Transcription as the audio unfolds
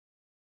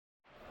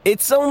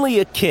It's only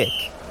a kick,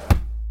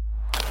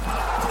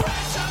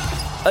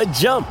 a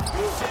jump,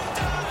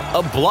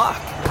 a block.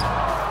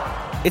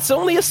 It's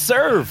only a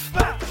serve.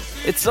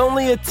 It's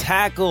only a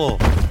tackle,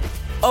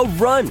 a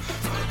run.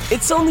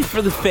 It's only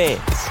for the fans.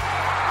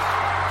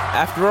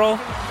 After all,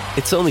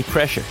 it's only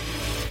pressure.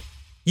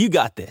 You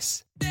got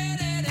this.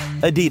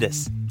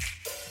 Adidas.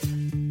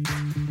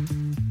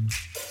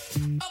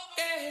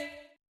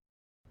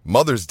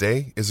 Mother's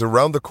Day is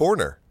around the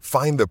corner.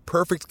 Find the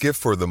perfect gift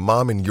for the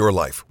mom in your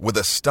life with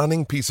a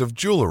stunning piece of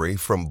jewelry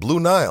from Blue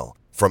Nile.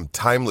 From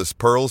timeless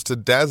pearls to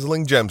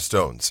dazzling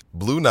gemstones,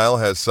 Blue Nile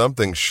has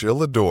something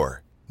she'll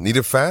adore. Need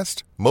it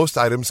fast? Most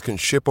items can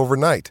ship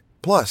overnight.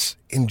 Plus,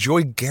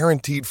 enjoy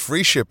guaranteed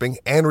free shipping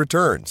and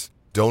returns.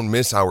 Don't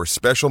miss our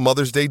special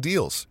Mother's Day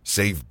deals.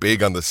 Save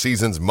big on the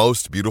season's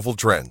most beautiful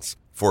trends.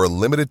 For a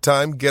limited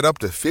time, get up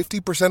to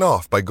 50%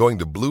 off by going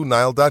to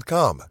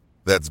BlueNile.com.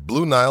 That's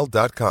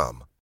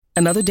BlueNile.com.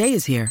 Another day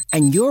is here,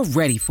 and you're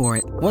ready for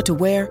it. What to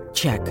wear?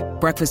 Check.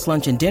 Breakfast,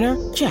 lunch, and dinner?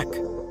 Check.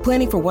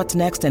 Planning for what's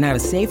next and how to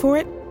save for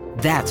it?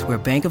 That's where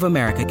Bank of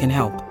America can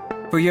help.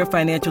 For your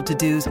financial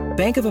to-dos,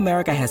 Bank of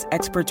America has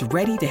experts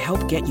ready to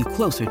help get you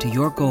closer to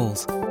your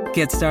goals.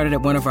 Get started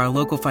at one of our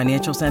local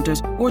financial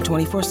centers or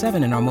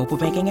 24/7 in our mobile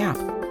banking app.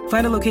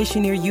 Find a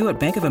location near you at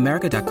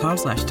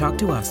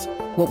bankofamerica.com/talktous.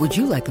 What would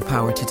you like the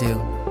power to do?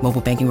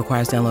 Mobile banking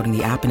requires downloading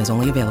the app and is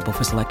only available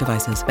for select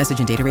devices. Message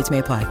and data rates may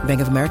apply.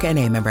 Bank of America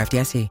N.A., member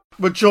FDIC.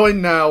 We're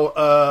joined now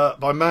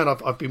by a man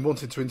I've been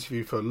wanting to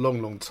interview for a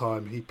long, long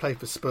time. He played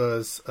for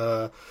Spurs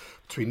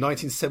between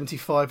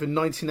 1975 and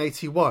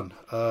 1981.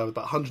 About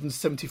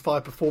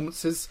 175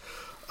 performances.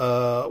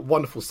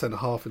 Wonderful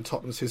centre-half in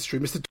Tottenham's history.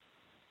 Mr.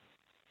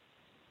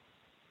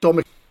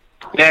 Don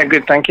Yeah,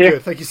 good, thank you.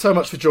 Good. Thank you so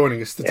much for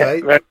joining us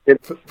today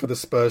for the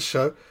Spurs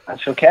show.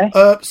 That's okay.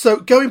 So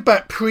going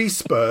back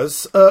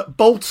pre-Spurs,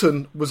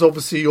 Bolton was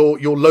obviously your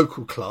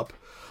local club.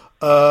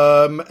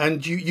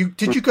 And you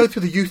did you go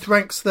through the youth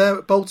ranks there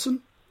at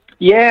Bolton?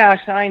 Yeah, I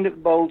signed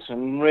at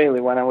Bolton,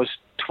 really, when I was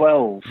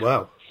 12.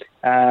 Wow.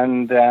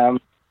 And then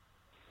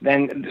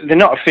they're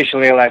not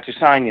officially allowed to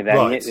sign you then.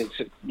 Right.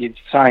 You'd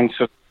sign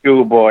sort of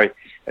schoolboy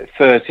at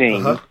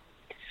 13. Uh-huh.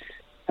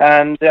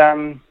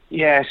 And...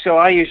 yeah, so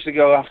I used to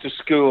go after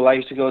school. I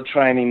used to go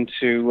training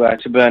to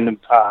Burnham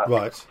Park,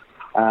 Right.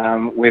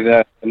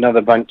 With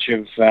another bunch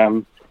of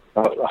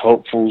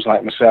hopefuls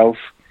like myself,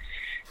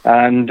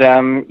 and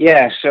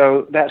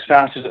so that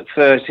started at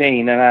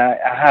 13, and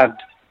I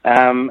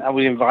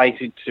was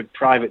invited to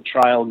private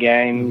trial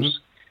games,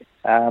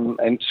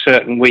 and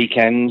certain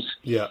weekends.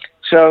 Yeah.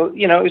 So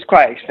it was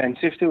quite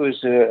extensive. There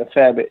was a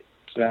fair bit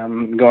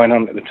going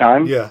on at the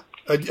time. Yeah.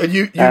 And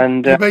you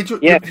made your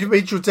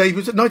debut,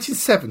 was it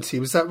 1970,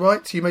 was that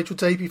right? So you made your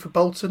debut for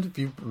Bolton, if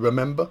you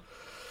remember?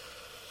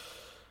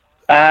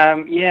 I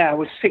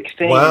was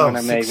 16 when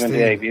I made 16. my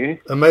debut.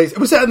 Amazing.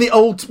 Was that in the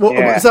old,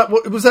 was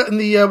that in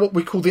the, what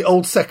we call the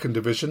old second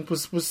division?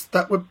 Was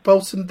that with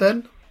Bolton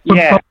then?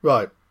 Yeah.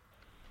 Right.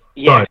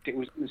 Yes, Right. it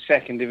was the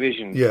second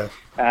division. Yeah.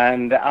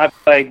 And I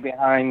played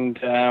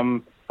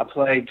I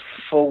played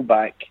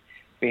fullback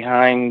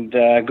behind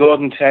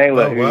Gordon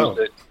Taylor, who's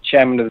the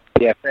chairman of the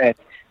PFA.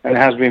 And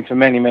has been for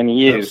many, many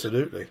years.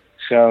 Absolutely.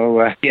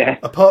 So,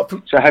 Apart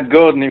from, so I had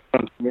Gordon in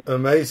front of me.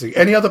 Amazing.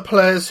 Any other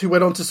players who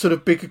went on to sort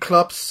of bigger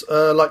clubs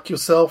like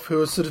yourself, who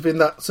were sort of in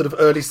that sort of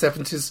early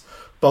 70s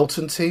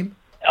Bolton team?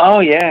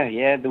 Oh,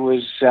 yeah. There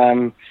was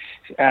Sam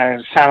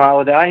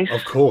Allardyce.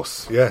 Of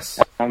course, yes.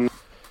 Sam,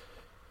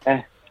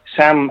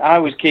 I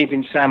was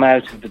keeping Sam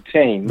out of the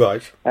team.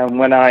 Right. And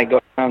when I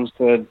got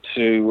transferred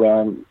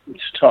to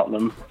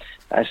Tottenham,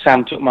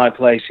 Sam took my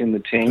place in the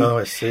team. Oh,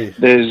 I see.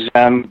 There's...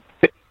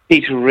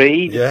 Peter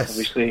Reid, yes.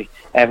 Obviously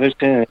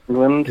Everton,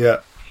 England. Yeah.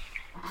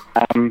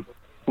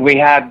 We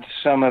had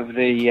some of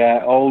the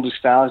older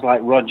stars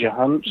like Roger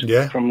Hunt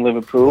from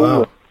Liverpool,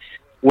 Wow.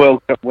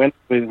 World Cup winner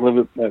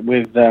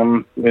with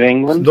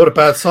England. Not a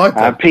bad side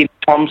then. Peter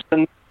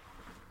Thompson.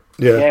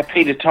 Yeah.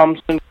 Peter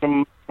Thompson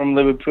from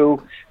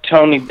Liverpool.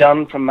 Tony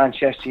Dunn from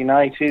Manchester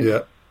United.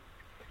 Yeah.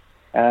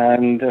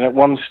 And at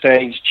one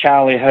stage,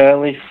 Charlie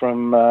Hurley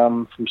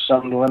from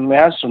Sunderland. We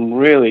had some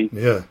really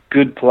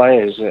good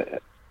players.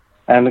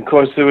 And of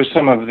course, there were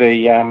some of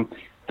the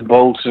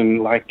Bolton,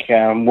 like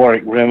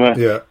Warwick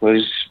Rimmer,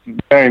 was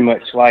very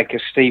much like a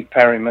Steve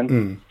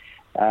Perryman.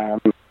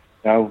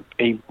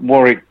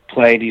 Warwick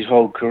played his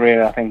whole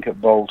career, I think,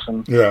 at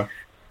Bolton. Yeah,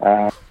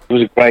 he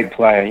was a great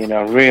player.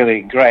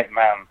 Really great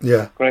man.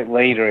 Yeah, great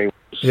leader he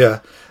was.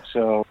 Yeah.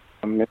 So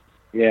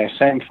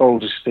same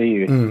fold as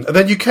Stevie. And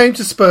then you came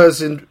to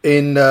Spurs in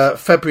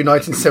February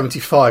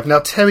 1975. Now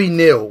Terry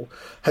Neal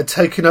had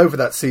taken over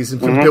that season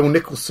from Bill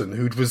Nicholson,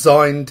 who'd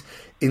resigned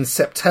in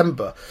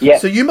September. Yeah.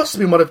 So you must have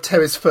been one of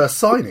Terry's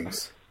first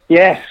signings.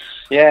 Yes,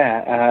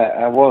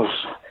 I was.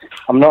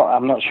 I'm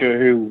not sure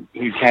who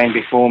came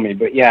before me,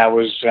 but I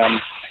was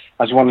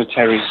one of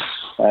Terry's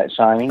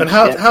signings. And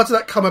how did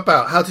that come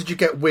about? How did you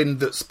get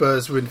wind that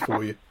Spurs were in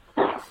for you?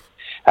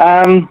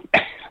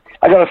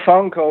 I got a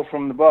phone call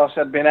from the boss.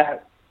 I'd been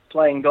out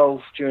playing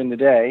golf during the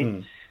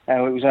day.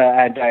 It was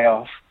our day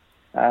off,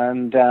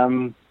 and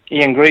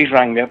Ian Greaves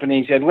rang me up and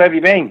he said, "Where have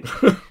you been?"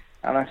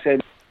 And I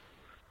said,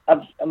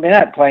 I've been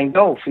out playing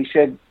golf. He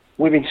said,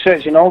 "We've been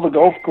searching all the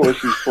golf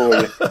courses for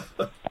you."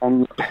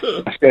 And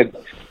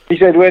he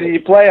said, "Where did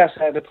you play?" I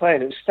said, "I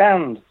played at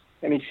Stand."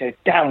 And he said,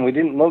 "Damn, we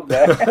didn't look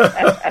there."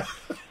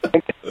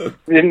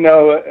 Didn't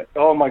know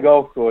all my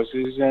golf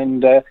courses.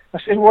 And I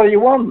said, "What do you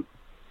want?"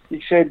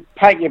 He said,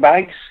 "Pack your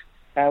bags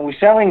and we're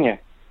selling you."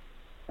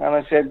 And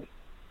I said,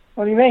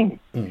 "What do you mean?"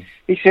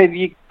 He said,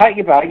 "You pack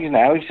your bags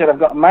now." He said, "I've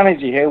got a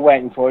manager here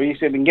waiting for you." He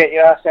said, "And get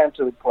your ass down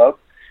to the club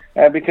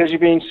because you're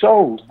being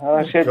sold." And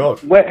I said,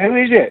 "Who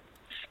is it?"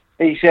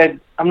 He said,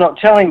 "I'm not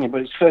telling you,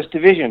 but it's First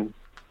Division."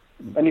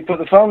 And he put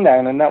the phone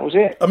down, and that was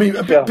it. I mean,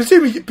 so,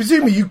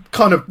 presumably you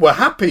kind of were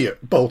happy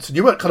at Bolton.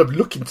 You weren't kind of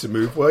looking to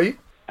move, were you?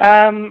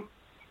 On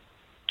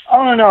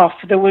and off.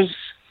 There was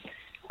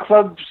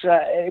clubs.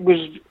 It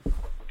was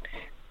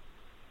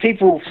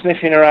people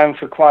sniffing around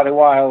for quite a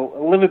while.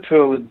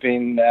 Liverpool had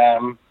been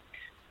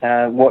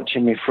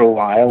watching me for a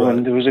while,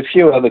 and there was a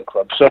few other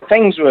clubs. So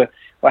things were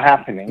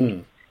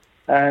happening.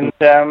 And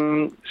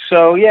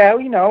so, yeah,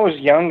 you know, I was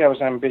young, I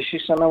was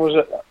ambitious, and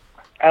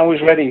I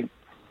was ready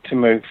to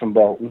move from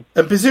Bolton.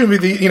 And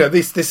presumably,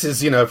 this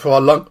is, for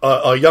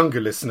our younger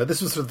listener,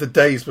 this was sort of the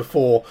days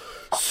before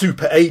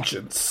super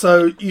agents.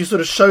 So you sort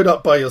of showed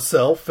up by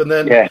yourself, and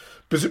then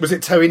was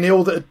it Terry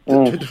Neal that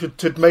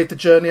had made the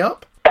journey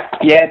up?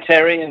 Yeah,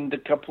 Terry and a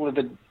couple of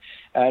the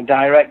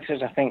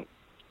directors. I think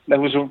there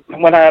was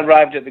when I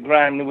arrived at the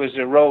ground, there was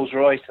a Rolls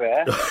Royce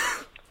there,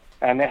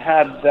 and it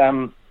had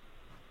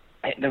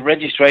the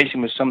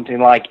registration was something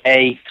like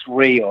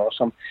A3 or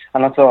something,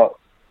 and I thought,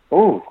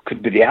 oh,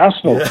 could be the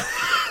Arsenal.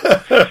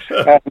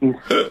 And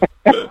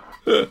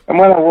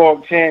when I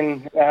walked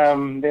in,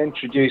 they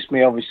introduced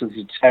me obviously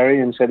to Terry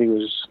and said he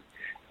was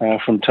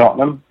from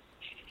Tottenham.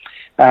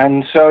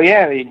 And so,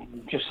 yeah, he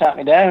just sat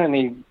me down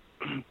and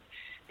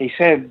he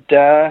said,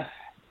 "I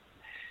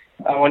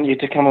want you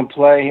to come and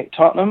play at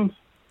Tottenham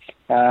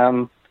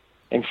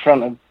in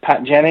front of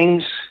Pat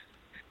Jennings,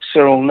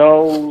 Cyril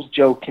Knowles,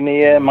 Joe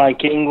Kinnear,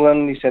 Mike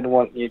England." He said, "I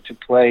want you to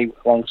play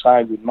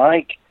alongside with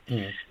Mike,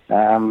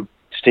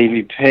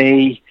 Stevie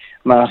P,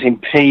 Martin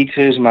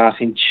Peters,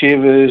 Martin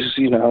Chivers,"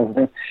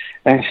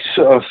 and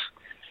sort of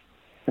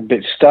a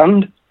bit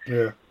stunned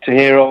to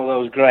hear all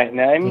those great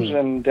names.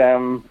 And,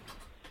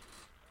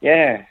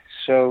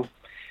 so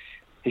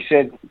he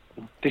said,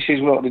 "This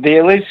is what the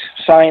deal is.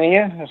 Sign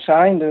here." I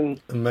signed, and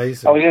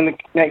amazing. I was in the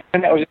next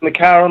minute. I was in the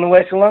car on the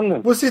way to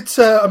London. Was it?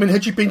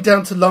 Had you been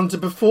down to London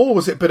before? Or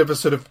was it a bit of a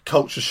sort of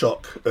culture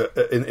shock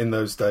in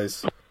those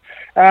days?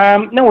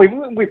 No,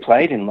 we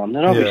played in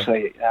London,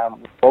 obviously.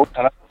 With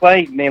Bolton. I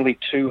played nearly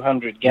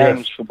 200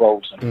 games for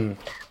Bolton.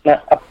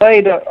 Now, I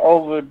played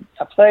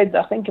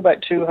I think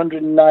about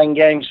 209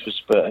 games for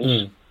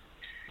Spurs.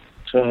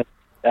 So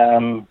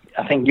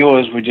I think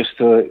yours were just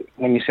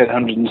when you said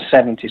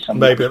 170 something.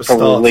 Maybe it was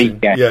starting.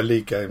 League games. Yeah,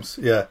 league games.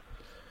 Yeah,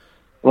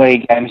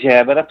 league games.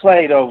 Yeah, but I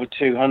played over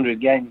 200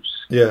 games.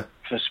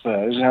 For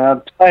Spurs, and I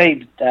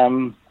played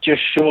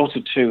just short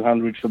of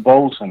 200 for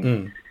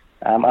Bolton.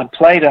 I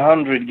played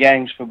 100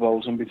 games for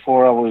Bolton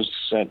before I was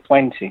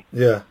 20.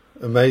 Yeah,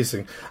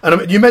 amazing. And I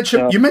mean, you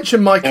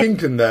mentioned Mike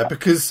England there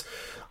because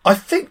I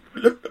think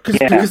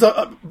because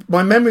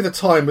my memory of the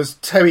time was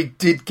Terry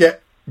did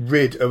get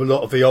rid of a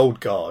lot of the old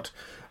guard,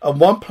 and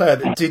one player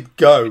that did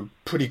go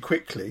pretty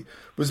quickly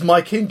was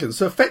Mike England.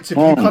 So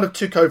effectively, you kind of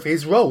took over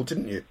his role,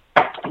 didn't you?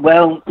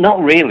 Well,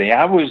 not really.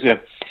 I was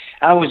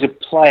a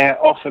player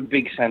off a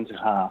big centre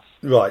half.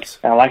 Right.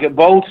 Like at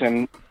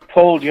Bolton,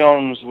 Paul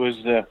Jones was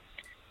a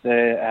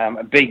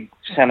big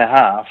centre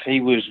half.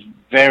 He was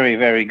very,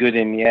 very good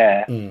in the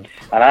air, and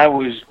I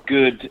was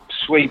good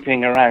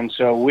sweeping around.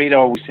 So we'd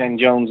always send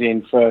Jones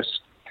in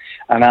first,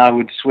 and I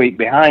would sweep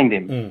behind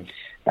him.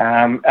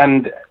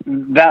 And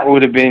that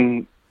would have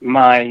been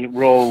my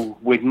role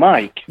with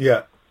Mike.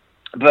 Yeah.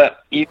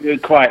 But you were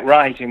quite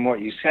right in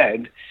what you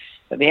said.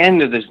 At the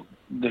end of the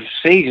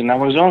season, I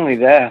was only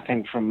there, I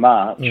think, from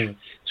March.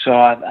 So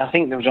I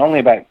think there was only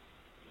about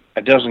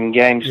a dozen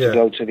games to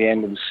go to the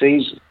end of the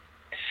season.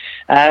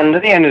 And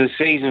at the end of the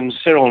season,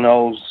 Cyril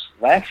Knowles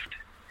left,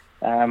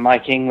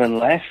 Mike England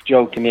left,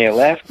 Joe Kinnear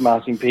left,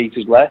 Martin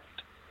Peters left.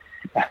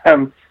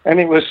 And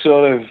it was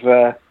sort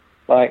of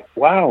like,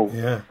 wow.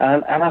 Yeah.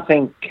 And I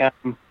think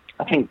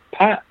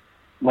Pat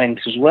went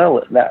as well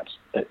at that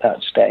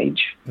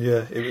stage.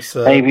 Yeah, it was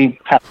maybe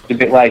Pat was a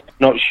bit late,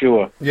 not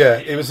sure. Yeah,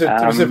 it was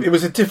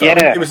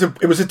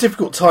a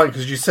difficult time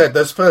because you said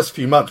those first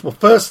few months. Well,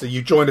 firstly,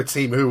 you joined a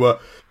team who were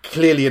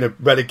clearly in a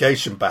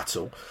relegation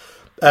battle.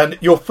 And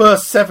your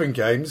first 7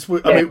 games,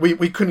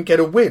 we couldn't get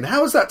a win.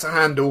 How was that to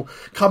handle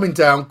coming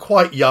down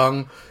quite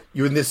young?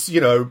 You're in this,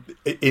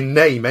 in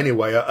name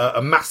anyway,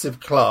 a massive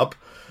club,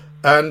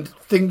 and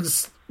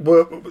things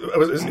were.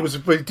 It was a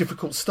very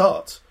difficult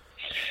start.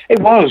 It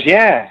was,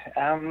 yeah.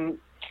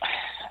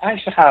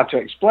 Actually, hard to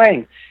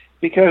explain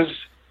because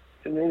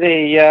for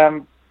me,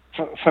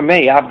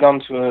 I've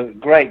gone to a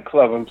great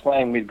club and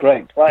playing with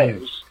great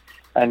players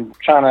and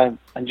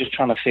just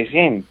trying to fit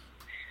in.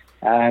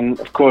 And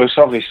of course,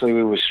 obviously,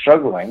 we were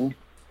struggling.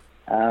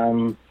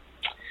 And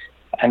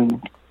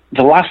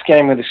the last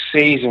game of the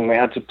season, we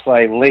had to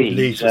play Leeds.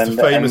 Leeds was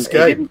the famous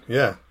game,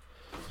 yeah.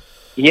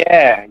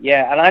 Yeah,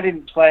 and I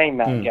didn't play in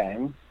that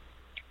game.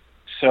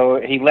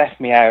 So he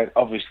left me out,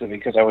 obviously,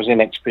 because I was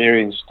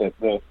inexperienced and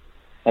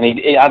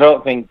I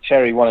don't think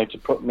Terry wanted to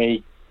put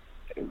me,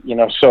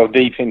 so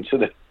deep into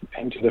the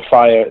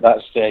fire at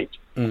that stage.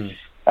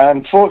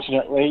 And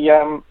fortunately,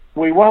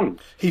 we won.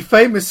 He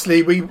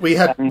famously, we've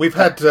had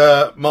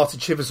Martin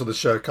Chivers on the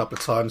show a couple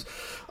of times.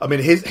 I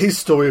mean, his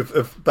story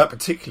of that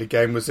particular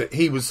game was that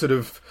he was sort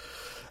of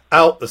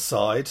out the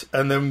side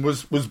and then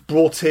was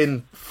brought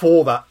in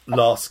for that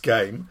last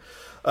game.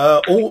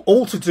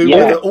 All to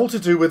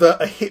do with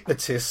a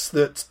hypnotist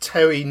that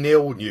Terry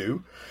Neal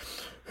knew,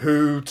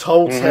 who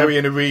told Terry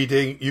in a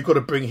reading, "You've got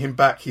to bring him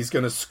back. He's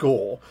going to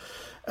score."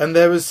 And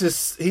there was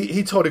this.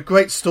 He told a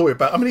great story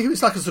about. I mean, he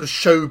was like a sort of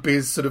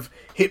showbiz sort of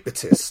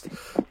hypnotist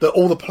that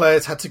all the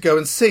players had to go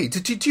and see.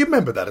 Do you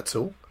remember that at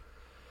all?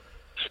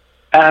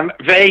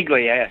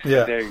 Vaguely, yes,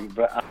 I do,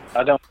 but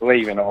I don't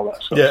believe in all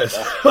that sort of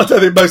stuff. I don't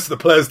think most of the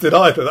players did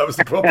either. That was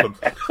the problem.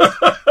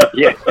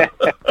 Yeah.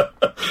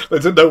 They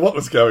didn't know what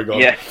was going on.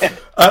 Yeah.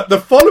 The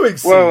following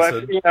season... Well,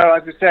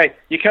 as I say,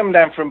 you come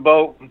down from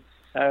Bolton,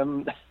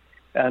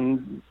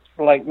 and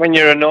like when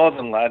you're a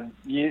northern lad,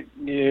 you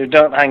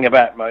don't hang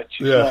about much.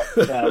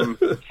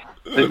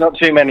 There's not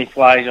too many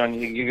flies on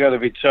you. You've got to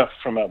be tough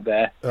from up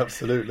there.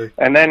 Absolutely.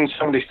 And then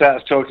somebody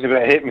starts talking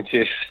about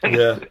hypnotists.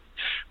 Yeah.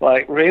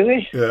 Like,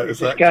 really? Yeah, exactly. Is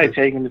this guy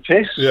taking the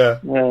piss? Yeah.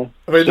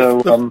 I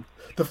mean,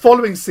 the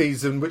following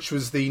season, which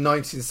was the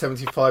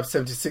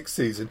 1975-76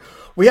 season,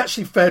 we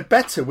actually fared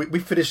better. We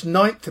finished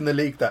 9th in the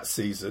league that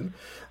season,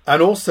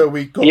 and also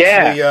we got to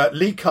the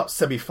League Cup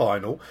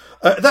semi-final.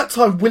 At that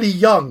time, Willie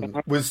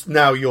Young was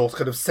now your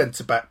kind of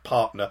centre-back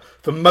partner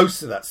for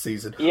most of that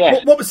season.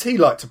 Yeah. What was he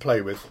like to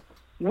play with?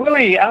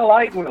 Willie, I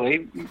liked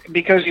Willie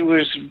because he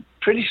was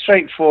pretty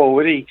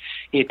straightforward. He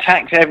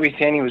attacked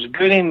everything. He was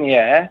good in the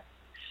air.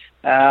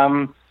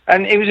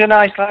 And he was a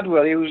nice lad,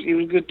 Will. He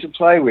was good to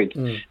play with.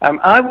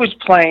 I was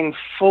playing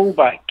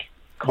fullback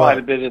quite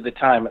a bit of the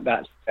time at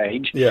that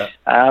stage,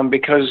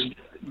 because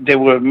they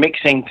were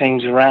mixing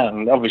things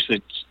around,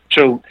 obviously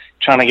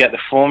trying to get the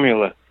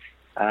formula.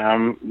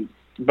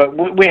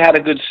 But we had a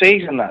good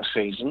season that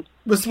season.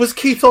 Was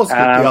Keith Osgood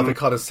the other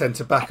kind of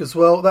centre-back as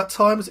well at that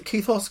time? Was it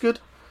Keith Osgood?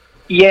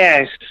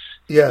 Yes.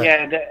 Yeah.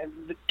 Yeah,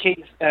 the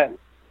Keith...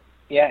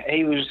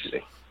 he was...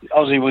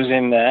 Ozzy was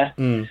in there.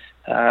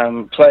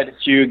 Played a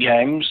few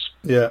games.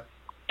 Yeah.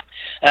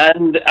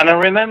 And I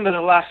remember the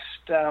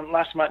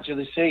last match of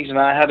the season,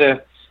 I had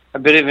a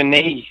bit of a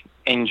knee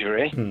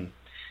injury.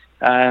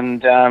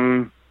 And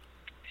I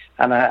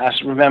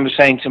remember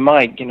saying to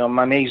Mike,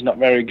 my knee's not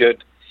very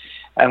good.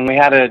 And we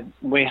had a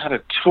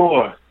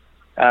tour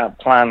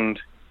planned.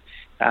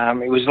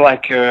 It was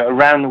like a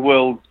round the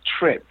world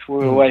trip. We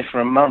were away for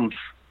a month.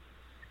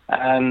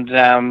 And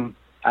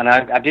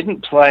I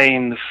didn't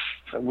play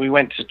we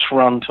went to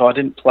Toronto. I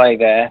didn't play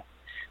there.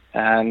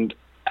 And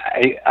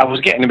I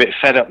was getting a bit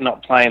fed up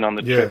not playing on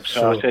the trip.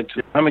 So I said to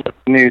him, when we got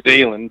to New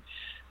Zealand,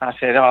 I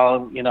said, I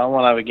want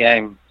to have a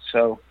game.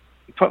 So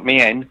he put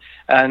me in,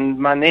 and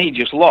my knee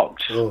just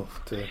locked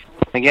the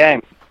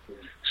game.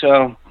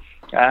 So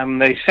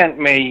they sent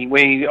me,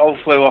 we all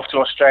flew off to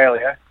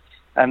Australia,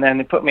 and then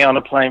they put me on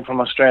a plane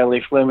from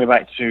Australia, flew me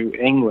back to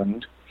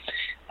England.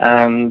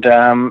 And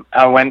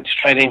I went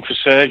straight in for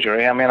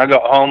surgery. I mean, I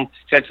got home,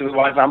 said to the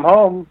wife, I'm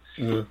home.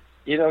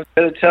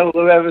 Gotta tell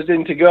whoever's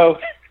in to go.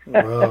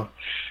 Wow.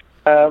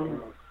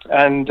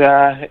 And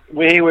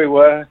here we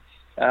were,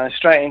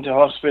 straight into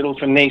hospital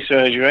for knee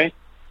surgery.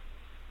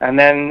 And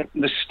then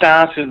the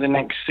start of the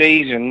next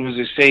season was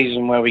a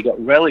season where we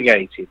got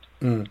relegated.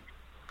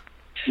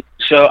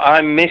 So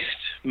I missed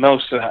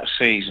most of that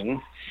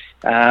season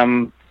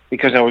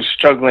because I was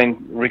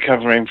struggling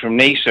recovering from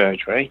knee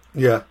surgery.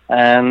 Yeah.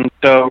 And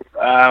so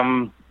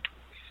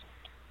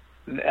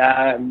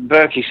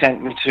Berkey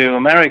sent me to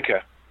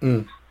America.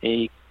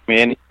 He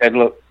said,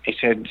 look,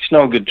 it's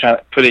no good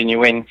putting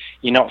you in.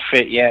 You're not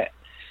fit yet.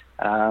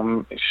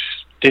 It's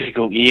a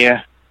difficult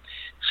year.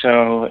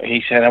 So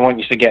he said, I want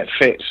you to get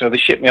fit. So they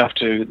shipped me off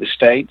to the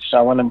States.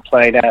 I went and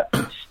played at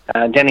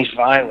Dennis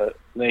Violet,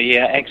 the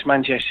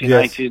ex-Manchester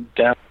United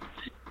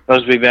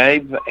Busby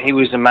Babe. He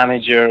was the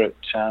manager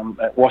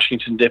at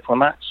Washington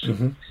Diplomats.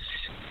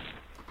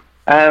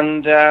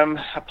 And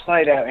I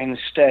played out in the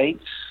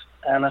States.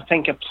 And I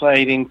think I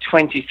played in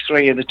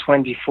 23 of the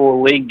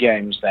 24 league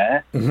games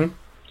there.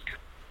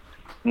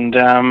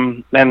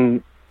 And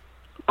then,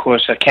 of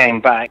course, I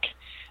came back.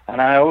 And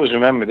I always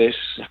remember this,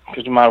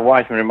 because my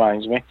wife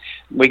reminds me.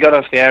 We got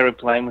off the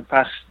aeroplane, we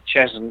passed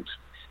Cheshunt,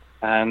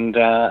 and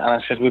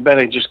I said, we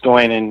better just go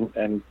in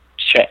and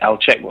check. I'll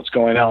check what's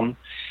going on.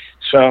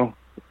 So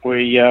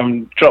we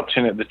dropped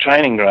in at the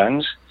training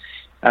grounds,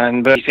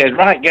 and he said,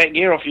 right, get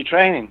gear off your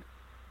training.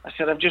 I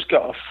said, I've just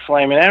got a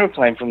flaming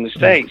aeroplane from the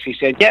States. He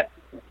said, yep,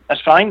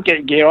 that's fine,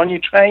 get gear on your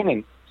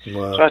training.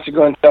 Wow. So I had to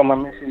go and tell my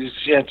missus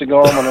she had to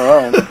go home on her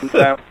own.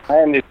 And I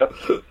ended up...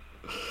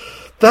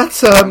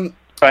 That's...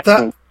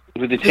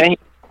 with the team.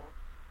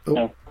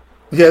 No.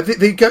 Yeah,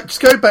 just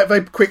go back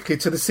very quickly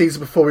to the season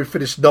before we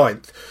finished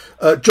ninth.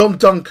 John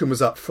Duncan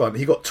was up front.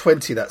 He got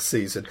 20 that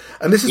season,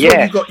 and this is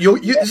when you got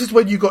this is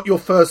when you got your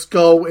first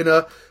goal in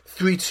a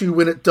 3-2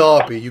 win at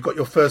Derby. You got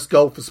your first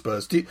goal for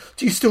Spurs. Do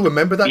you still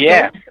remember that?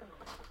 Yeah. Goal?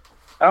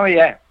 Oh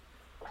yeah.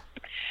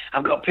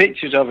 I've got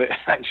pictures of it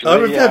actually.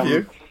 Oh, have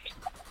you?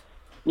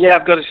 Yeah,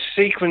 I've got a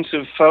sequence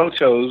of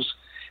photos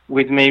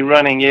with me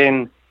running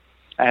in,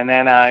 and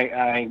then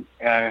I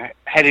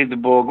headed the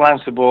ball,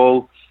 glanced the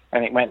ball,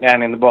 and it went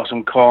down in the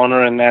bottom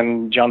corner, and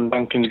then John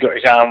Duncan's got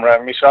his arm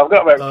around me. So I've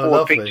got about 4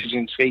 lovely. pictures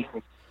in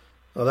sequence.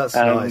 Oh, that's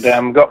and,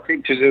 nice. Got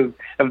pictures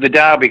of the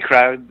Derby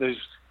crowd. There's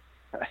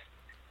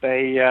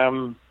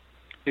a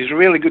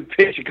really good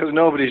picture because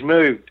nobody's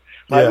moved.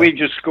 Like we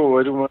just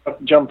scored and we're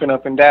jumping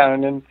up and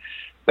down, and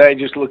they're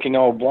just looking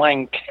all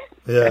blank.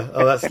 Yeah.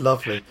 Oh, that's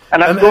lovely.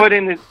 And I scored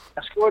in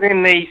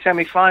the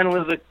semi-final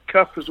of the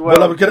cup as well.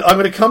 Well, I'm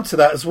going to come to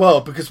that as well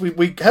because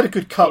we had a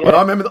good cup. But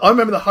I remember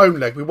the home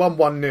leg. We won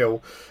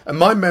 1-0, and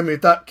my memory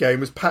of that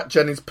game was Pat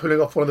Jennings pulling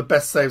off one of the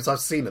best saves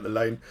I've seen at the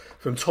Lane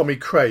from Tommy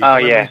Craig. Oh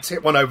yeah, he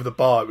tipped one over the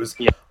bar. It was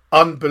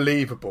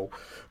unbelievable.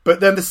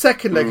 But then the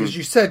second leg, as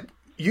you said,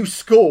 you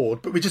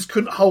scored, but we just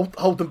couldn't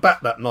hold them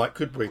back that night,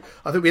 could we?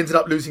 I think we ended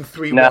up losing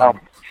 3-1. No,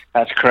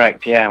 that's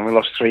correct. Yeah, and we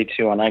lost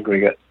 3-2 on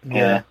aggregate.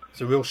 Yeah,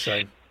 it's a real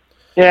shame.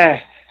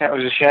 Yeah, that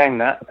was a shame.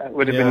 That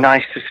would have been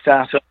nice to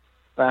start up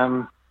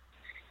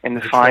in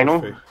the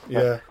final. Trophy.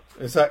 Yeah,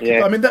 exactly.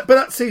 Yeah. I mean, but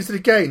that season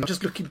again,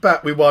 just looking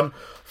back, we won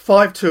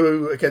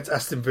 5-2 against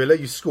Aston Villa.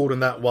 You scored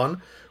in that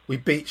one. We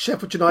beat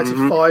Sheffield United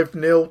 5-0,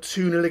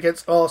 2-0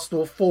 against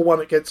Arsenal,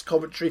 4-1 against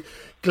Coventry.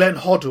 Glenn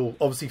Hoddle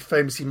obviously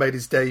famously made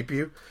his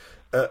debut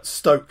at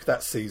Stoke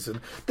that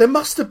season. There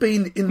must have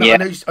been in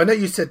that. I know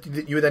you said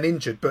that you were then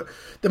injured, but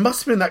there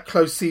must have been in that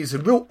close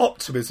season real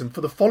optimism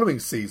for the following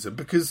season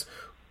because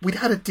we'd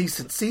had a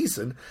decent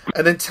season,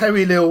 and then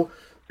Terry Lill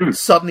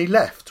suddenly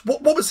left.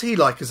 What was he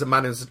like as a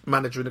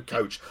manager and a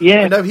coach?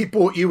 Yeah, I know he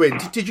brought you in.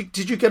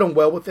 Did you get on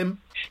well with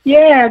him?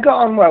 Yeah, I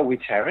got on well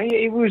with Terry.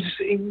 He was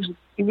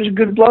a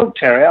good bloke,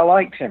 Terry. I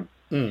liked him.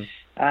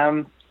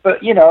 But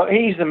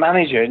he's the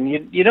manager, and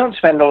you don't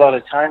spend a lot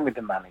of time with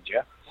the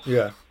manager.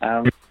 Yeah.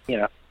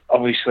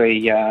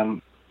 Obviously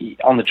on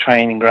the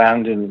training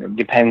ground, and it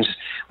depends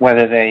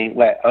whether they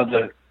let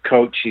other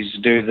coaches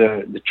do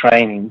the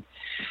training.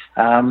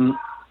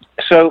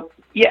 So,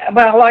 yeah,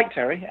 but I like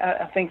Terry.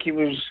 I think he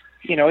was,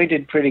 he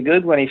did pretty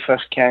good when he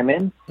first came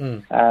in.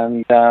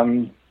 And,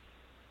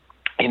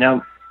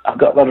 I've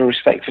got a lot of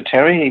respect for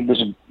Terry. He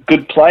was a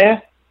good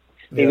player,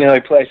 even though he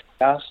plays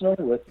for Arsenal.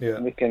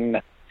 We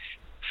can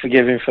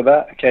forgive him for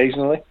that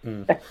occasionally.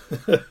 And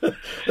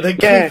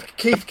then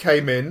Keith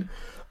came in,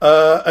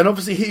 and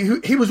obviously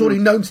he was already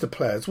known to the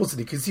players, wasn't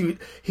he? Because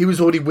he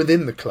was already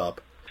within the club.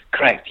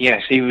 Correct,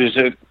 yes. He was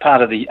a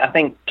part of I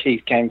think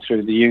Keith came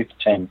through the youth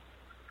team.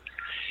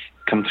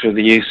 Come through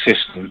the youth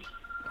system,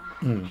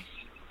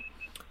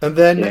 and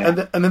then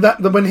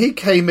when he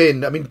came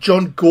in, I mean,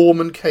 John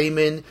Gorman came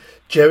in,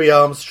 Jerry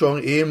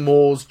Armstrong, Ian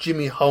Moores,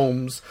 Jimmy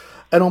Holmes,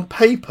 and on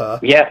paper,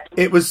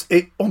 it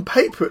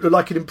looked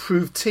like an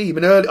improved team.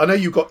 And early, I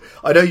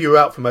know you were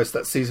out for most of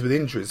that season with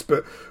injuries,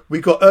 but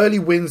we got early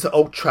wins at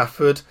Old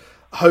Trafford,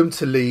 home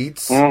to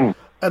Leeds, and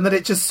then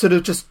it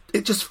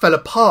just fell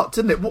apart,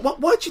 didn't it?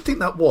 Why do you think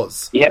that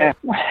was? Yeah,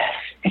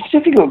 it's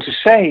difficult to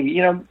say.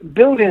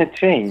 Building a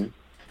team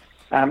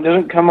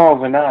doesn't come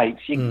overnight.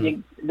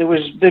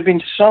 There's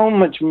been so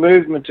much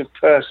movement of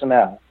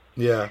personnel.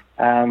 Yeah.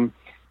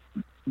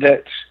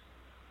 That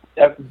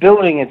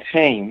building a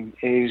team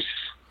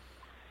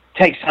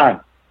takes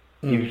time.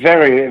 You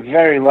very,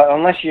 very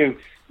unless you've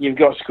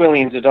got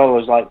squillions of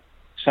dollars like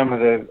some of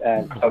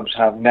the clubs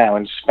have now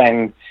and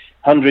spend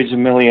hundreds of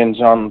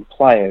millions on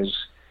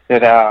players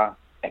that are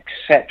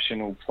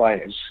exceptional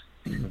players.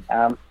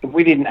 If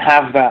we didn't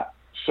have that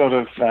sort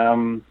of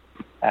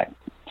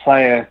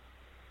player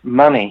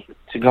money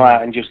to go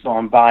out and just go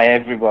and buy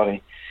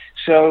everybody.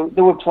 So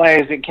there were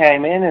players that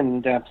came in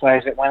and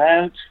players that went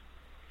out,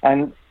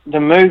 and the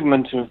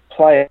movement of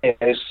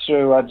players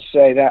through, I'd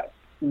say that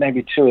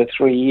maybe 2 or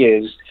 3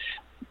 years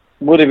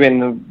would have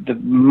been the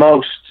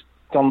most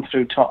gone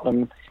through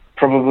Tottenham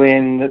probably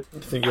in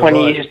the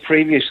 20 years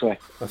previously.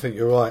 I think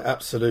you're right,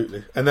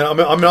 absolutely. And then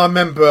I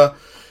remember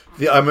at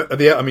the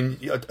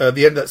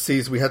end of that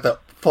season we had that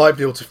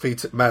 5-0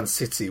 defeat at Man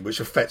City, which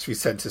effectively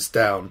sent us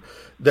down.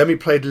 Then we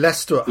played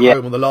Leicester at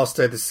home on the last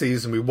day of the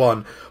season. We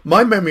won.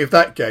 My memory of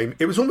that game,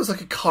 it was almost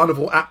like a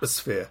carnival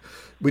atmosphere.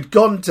 We'd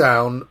gone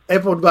down,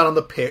 everyone ran on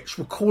the pitch,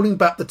 we're calling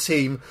back the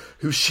team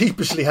who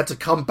sheepishly had to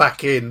come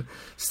back in,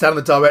 stand in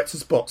the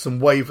director's box and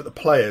wave at the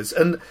players.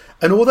 And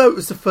although it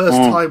was the first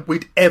time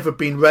we'd ever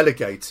been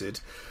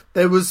relegated,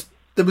 there was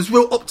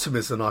real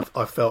optimism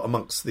I felt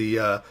amongst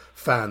the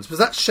fans. Was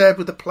that shared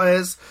with the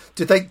players?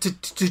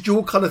 Did you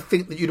all kind of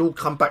think that you'd all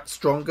come back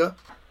stronger?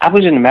 I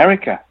was in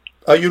America.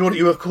 Oh, you'd already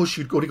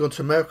gone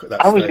to America at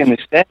that stage. I was in the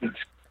States.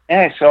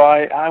 Yeah, so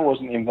I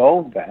wasn't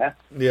involved there.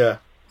 Yeah.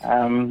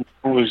 I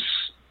was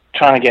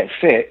trying to get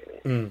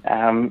fit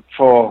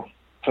for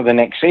the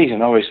next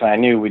season. Obviously, I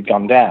knew we'd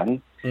gone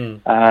down.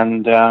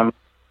 And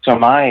so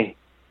my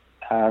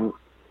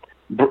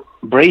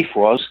brief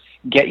was,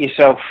 get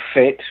yourself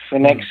fit for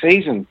next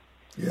season.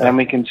 Yeah. And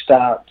we can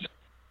start,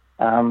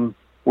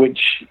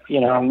 which,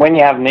 when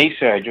you have knee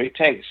surgery, it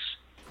takes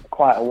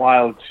quite a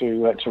while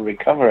to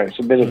recover. It's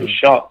a bit of a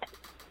shock.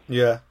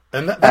 Yeah.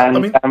 And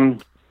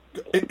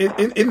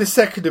in the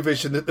second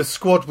division, the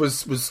squad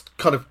was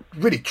kind of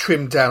really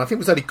trimmed down. I think it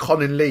was only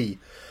Colin Lee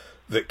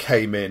that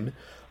came in.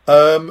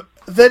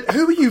 Then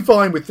who were you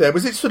vying with there?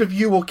 Was it sort of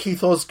you or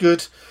Keith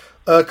Osgood?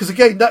 Because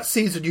again, that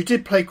season you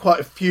did play quite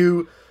a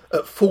few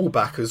at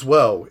fullback as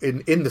well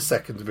in the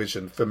second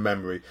division, from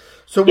memory.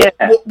 So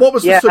what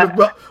was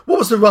the what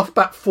was the rough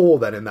back four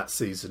then in that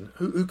season?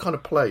 Who kind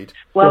of played?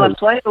 Well, I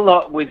played a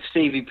lot with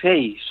Stevie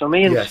P. So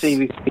me and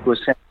Stevie P was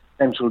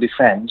central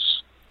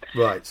defence,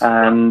 right?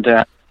 And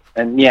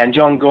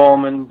John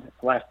Gorman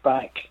left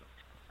back.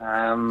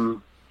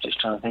 Just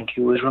trying to think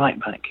who was right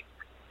back.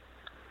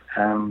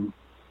 Don't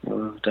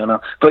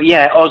know, but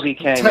Ozzy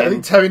came in. I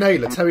think Terry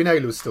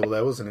Naylor was still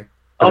there, wasn't he?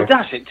 Oh,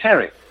 that's it,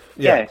 Terry.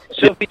 Yeah.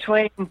 So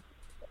between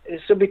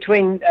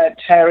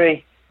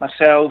Terry,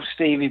 myself,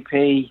 Stevie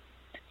P,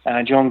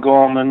 John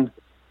Gorman,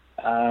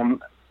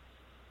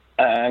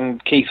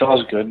 and Keith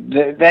Osgood,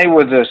 they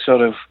were the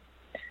sort of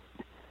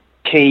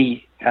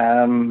key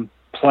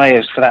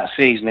players for that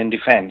season in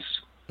defence.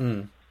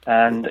 And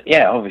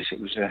obviously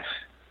it was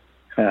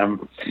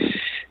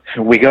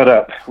we got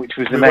up, which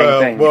was the main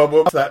thing. Well,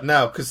 what's that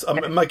now? Because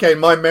again,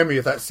 my memory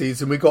of that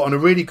season, we got on a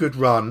really good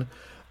run.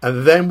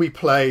 And then we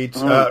played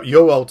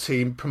your old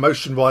team,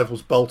 promotion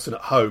rivals Bolton at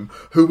home,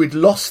 who we'd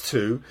lost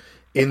to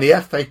in the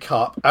FA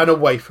Cup and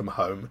away from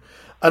home.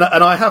 And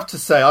I have to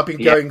say, I've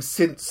been going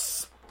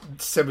since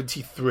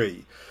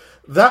 73.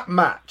 That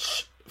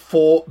match,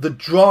 for the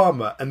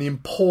drama and the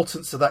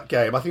importance of that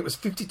game, I think it was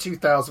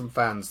 52,000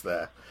 fans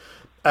there.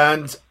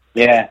 And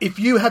if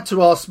you had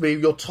to ask me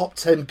your top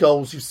 10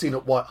 goals you've seen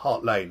at White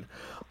Hart Lane,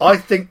 I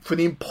think for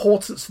the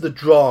importance of the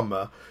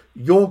drama,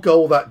 your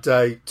goal that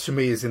day, to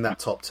me, is in that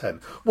top 10.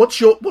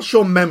 What's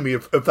your memory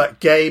of that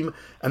game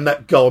and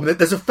that goal? I mean,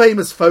 there's a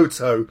famous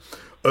photo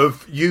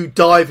of you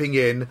diving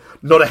in,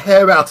 not a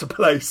hair out of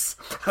place,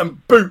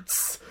 and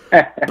boots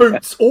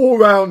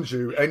all around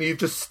you, and you've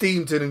just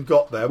steamed in and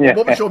got there.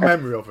 What was your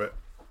memory of it?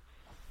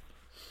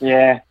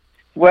 Yeah,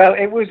 well,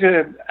 it was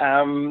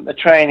a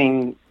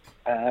training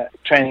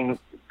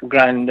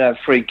ground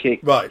free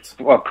kick, right?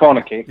 Well,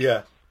 corner kick.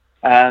 Yeah,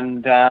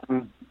 and I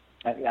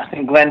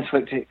think Glenn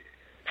flicked it.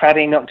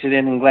 Paddy knocked it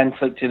in and Glenn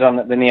flicked it on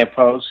at the near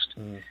post,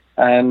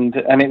 and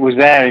it was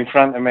there in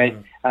front of me,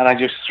 and I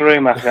just threw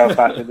myself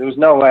at it. There was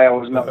no way I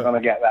was not going to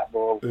get that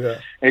ball. Yeah.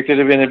 It could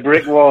have been a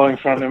brick wall in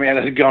front of me and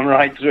I'd have gone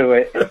right through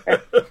it.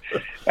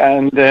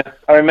 And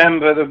I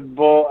remember the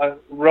ball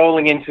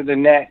rolling into the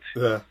net,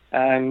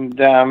 and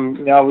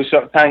I was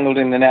sort of tangled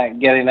in the net,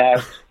 getting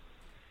out.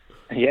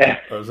 Yeah,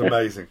 that was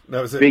amazing.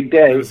 That was a big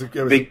day. It was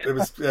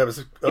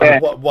a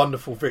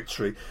wonderful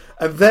victory.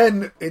 And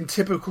then, in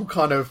typical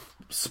kind of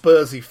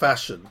Spursy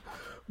fashion,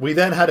 we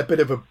then had a bit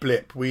of a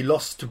blip. We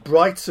lost to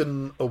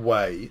Brighton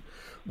away.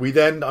 I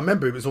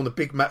remember it was on the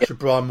big match of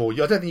Brian Moore. I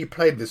don't think you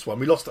played this one.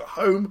 We lost at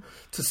home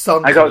to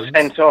Sunderland. I got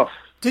sent off.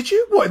 Did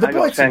you? What, in the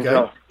Brighton game?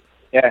 Off.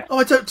 Yeah. Oh,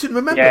 I didn't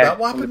remember that.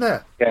 What happened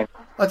there? Yeah.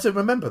 I don't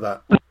remember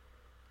that.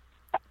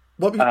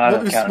 What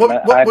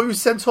were you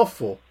sent off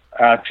for?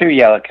 2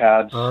 yellow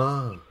cards.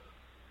 So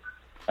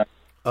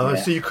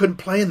you couldn't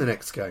play in the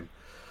next game.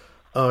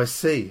 Oh, I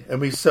see. And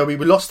we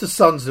lost to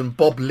Suns, and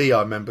Bob Lee, I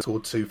remember,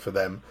 scored 2 for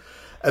them.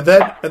 And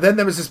then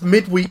there was this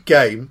midweek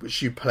game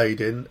which you played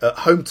in at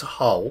home to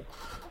Hull,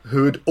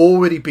 who had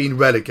already been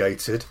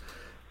relegated,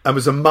 and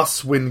was a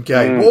must-win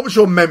game. What was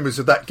your memories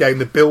of that game?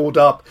 The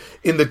build-up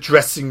in the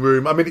dressing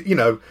room. I mean,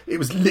 it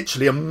was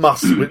literally a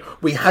must-win.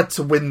 We had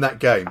to win that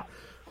game.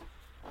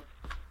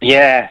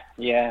 Yeah.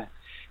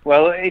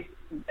 Well,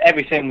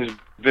 everything was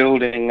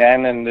building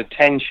then, and the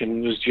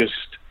tension was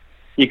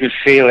just—you could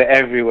feel it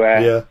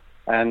everywhere. Yeah.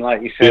 And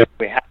like you said,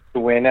 we had to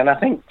win, and I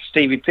think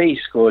Stevie P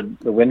scored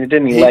the winner,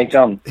 didn't he, late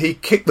on? He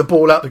kicked the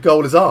ball out the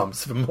goalie's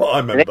arms, from what I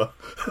remember.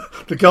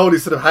 The goalie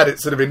sort of had it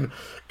sort of in,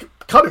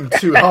 cut him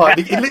too hard.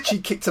 He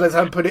literally kicked it in his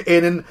hand, put it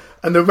in,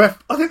 and the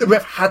ref, I think the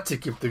ref had to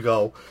give the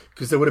goal,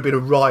 because there would have been a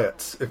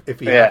riot if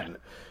he hadn't.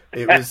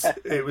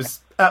 It was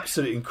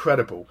absolutely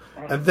incredible.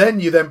 And then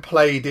you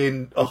played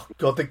in,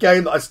 the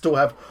game that I still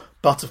have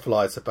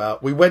butterflies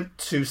about. We went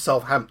to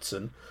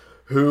Southampton,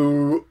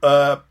 who...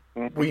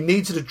 we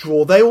needed a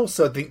draw. They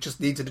also, I think, just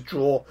needed a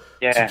draw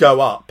to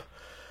go up.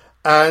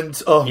 And,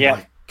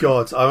 my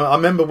God. I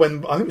remember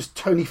when, I think it was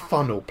Tony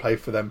Funnell played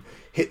for them,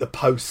 hit the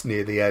post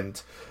near the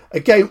end.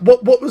 Again,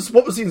 what was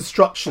the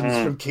instructions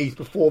from Keith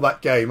before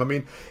that game? I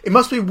mean, it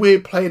must be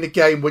weird playing a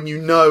game when you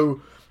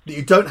know that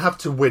you don't have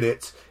to win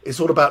it.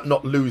 It's all about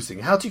not losing.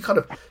 How do you kind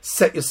of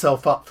set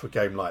yourself up for a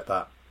game like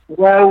that?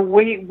 Well,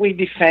 we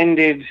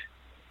defended,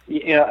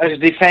 as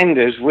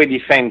defenders, we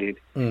defended.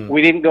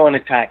 We didn't go and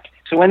attack.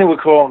 So when there were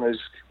corners,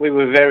 we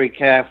were very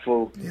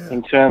careful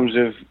in terms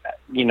of,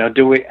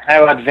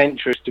 how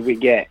adventurous do we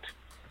get?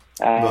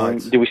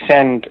 Do we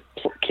send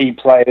key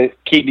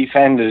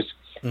defenders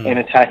in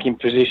attacking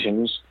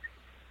positions?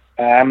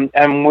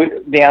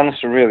 The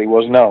answer really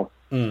was no.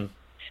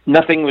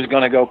 Nothing was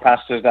going to go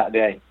past us that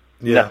day.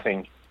 Yeah.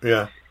 Nothing.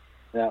 Yeah.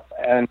 No.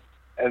 And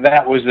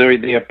that was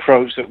the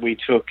approach that we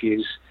took.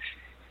 Is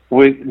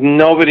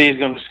nobody is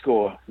going to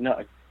score.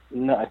 Not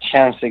a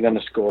chance they're going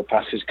to score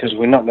passes because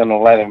we're not going to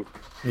let them.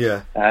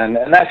 Yeah. And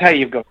that's how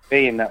you've got to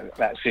be in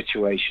that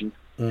situation.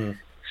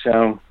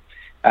 So,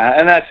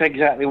 and that's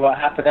exactly what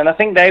happened. And I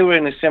think they were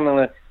in a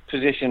similar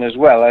position as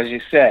well, as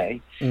you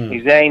say.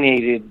 Is they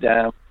needed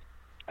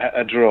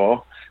a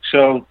draw,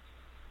 so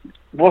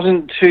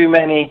wasn't too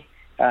many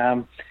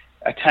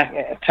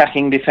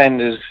attacking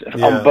defenders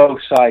on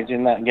both sides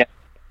in that game.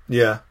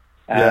 Yeah.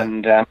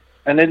 And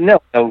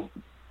it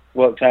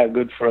worked out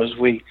good for us.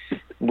 We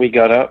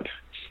got up,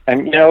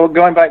 and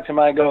going back to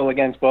my goal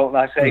against Bolton,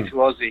 I say to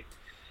Ozzy,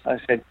 I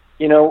said,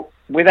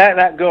 without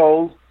that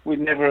goal, we'd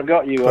never have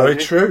got you. Very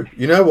true.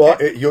 You know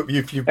what?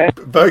 You've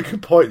very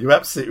good point. You're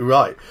absolutely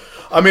right.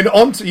 I mean,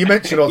 you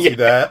mentioned Ozzy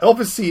there.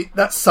 Obviously,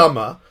 that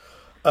summer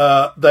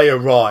they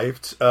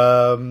arrived,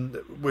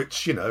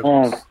 which it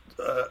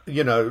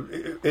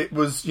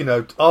was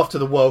after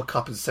the World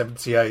Cup in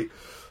 '78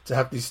 to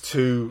have these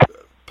two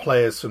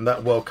players from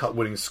that World Cup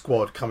winning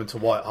squad coming to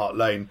White Hart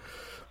Lane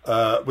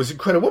was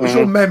incredible. What was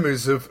your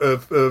memories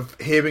of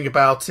hearing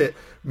about it,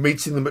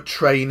 meeting them at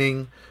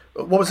training?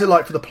 What was it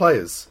like for the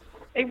players?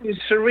 It was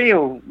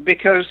surreal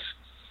because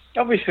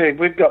obviously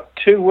we've got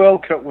two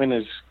World Cup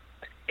winners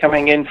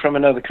coming in from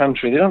another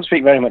country. They don't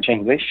speak very much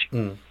English.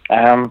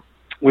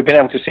 We've been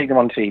able to see them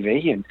on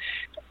TV, and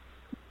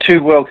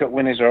two World Cup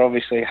winners are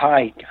obviously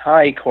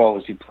high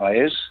quality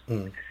players.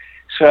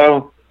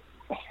 So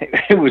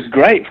it was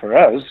great for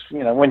us,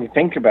 when you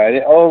think about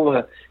it.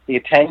 All the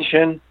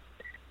attention,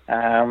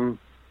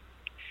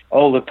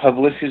 all the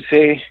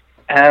publicity,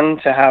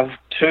 and to have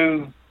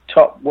two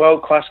top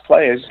world-class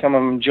players come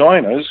and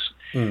join us,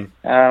 it's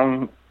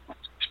a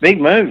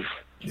big move.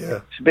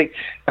 Yeah, it's a big.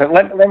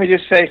 Let me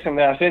just say something.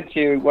 I said to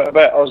you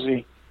about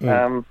Ozzy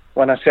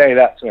when I say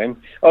that to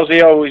him.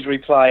 Ozzy always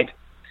replied.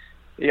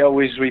 He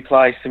always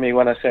replies to me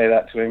when I say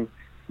that to him.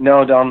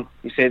 No, Don.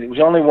 He said it was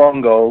only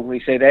one goal. He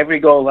said every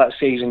goal that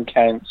season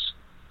counts.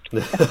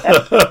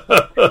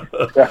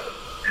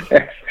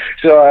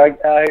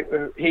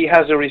 So he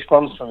has a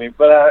response from me,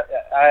 but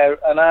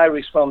I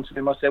respond to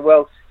him. I say,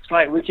 well, it's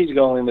like Ricky's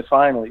goal in the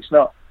final. It's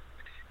not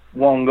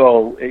one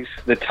goal; it's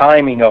the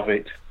timing of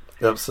it.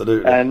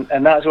 Absolutely.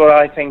 And that's what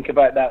I think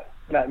about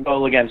that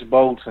goal against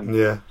Bolton.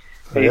 Yeah,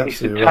 it's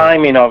the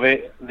timing of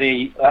it.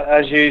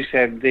 As you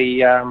said,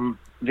 the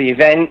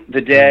event,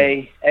 the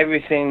day,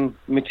 everything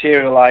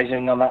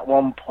materialising on that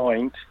one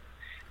point.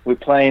 We're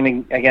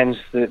playing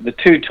against the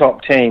two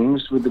top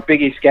teams with the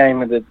biggest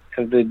game of the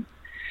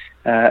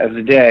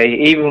day.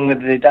 Even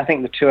with I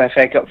think the two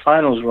FA Cup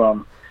finals were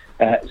on,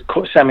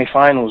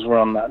 semi-finals were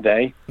on that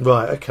day.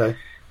 Right. Okay.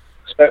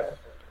 So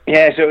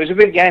it was a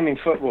big game in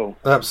football.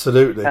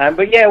 Absolutely.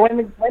 But yeah,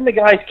 when the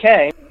guys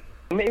came,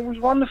 it was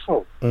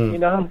wonderful.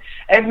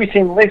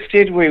 Everything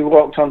lifted. We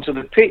walked onto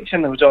the pitch,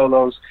 and there was all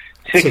those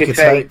ticker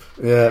tape.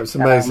 Yeah, it was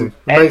amazing.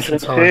 Amazing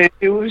time.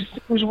 It was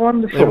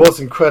wonderful. It was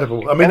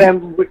incredible. I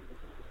mean,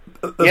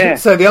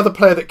 so the other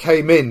player that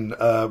came in,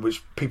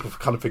 which people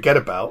kind of forget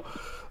about,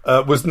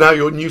 was now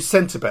your new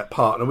centre-back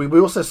partner. We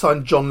also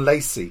signed John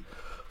Lacey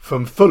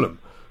from Fulham,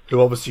 who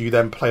obviously you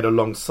then played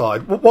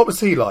alongside. What was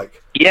he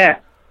like? Yeah,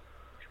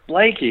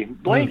 Blakey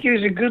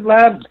was a good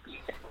lad.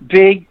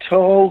 Big,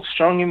 tall,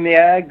 strong in the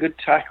air, good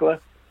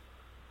tackler.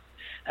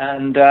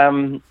 And,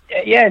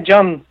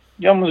 John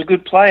was a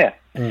good player.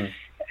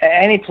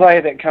 Any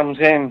player that comes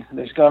in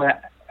that's going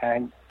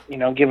to,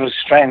 give us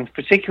strength,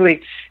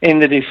 particularly in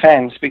the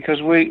defence,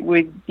 because we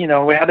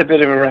had a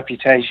bit of a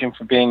reputation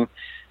for being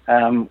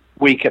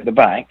weak at the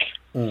back.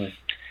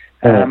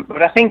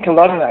 But I think a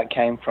lot of that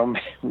came from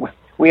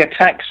we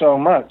attack so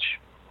much.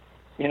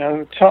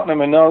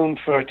 Tottenham are known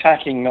for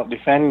attacking, not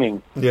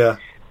defending. Yeah.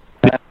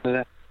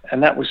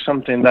 And that was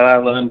something that I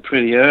learned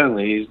pretty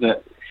early, is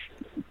that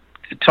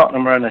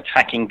Tottenham are an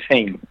attacking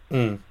team.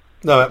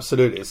 No,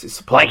 absolutely.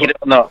 It's part like it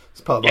or not. It's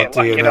part of our DNA.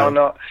 Like it or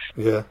not.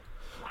 Yeah.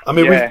 I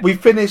mean, we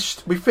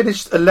finished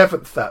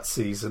 11th that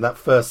season, that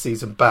first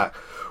season back,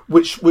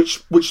 which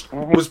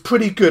was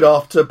pretty good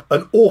after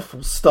an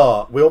awful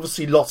start. We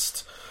obviously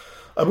lost.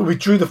 I mean, we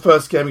drew the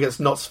first game against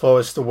Notts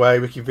Forest away.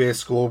 Ricky Veer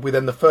scored. We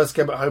then the first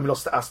game at home we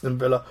lost to Aston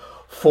Villa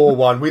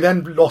 4-1. We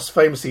then lost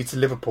famously to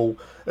Liverpool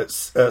at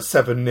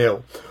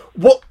 7-0.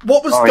 What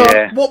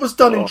was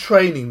done in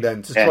training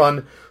then to try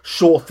and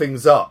shore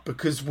things up,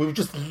 because we were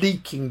just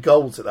leaking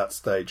goals at that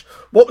stage?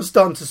 What was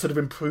done to sort of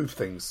improve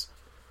things?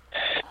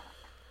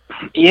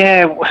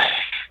 Yeah,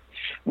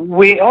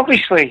 we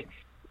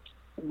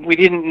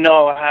didn't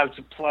know how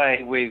to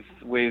play with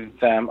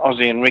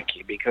Ozzy and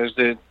Ricky, because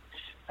the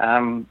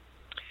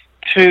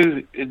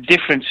two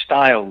different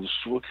styles.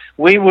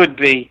 We would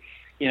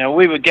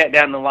get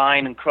down the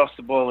line and cross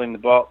the ball in the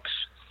box,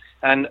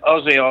 and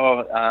Ozzy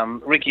or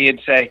Ricky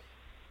would say,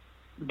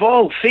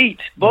 ball feet,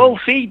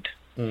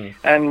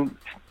 and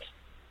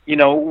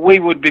we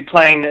would be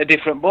playing a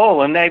different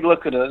ball, and they'd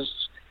look at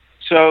us.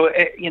 So,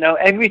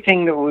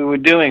 everything that we were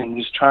doing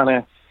was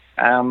trying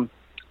to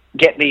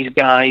get these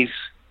guys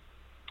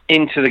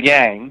into the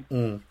game.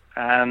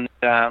 And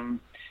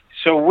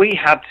so we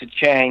had to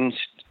change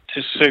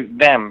to suit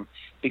them,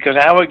 because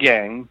our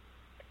game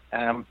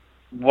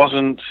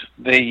wasn't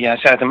the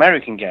South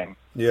American game.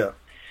 Yeah.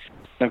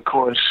 And of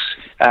course,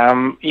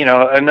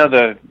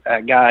 another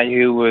guy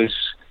who was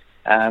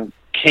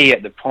key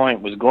at the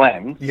point was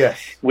Glenn.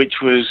 Yes. Which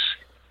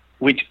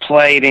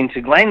played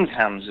into Glenn's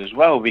hands as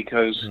well,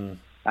 because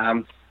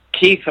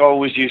Keith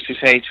always used to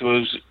say to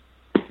us,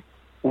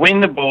 win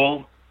the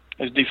ball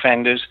as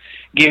defenders,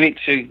 give it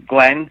to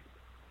Glenn,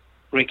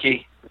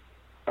 Ricky,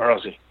 or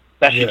Ozzy.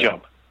 That's your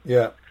job.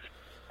 Yeah.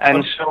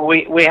 And so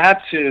we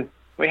had to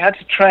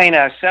train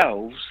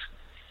ourselves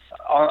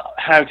on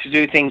how to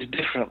do things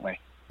differently.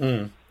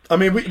 I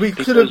mean, we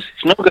could have.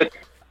 It's not good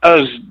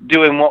us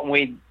doing what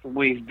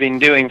we've been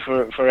doing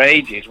for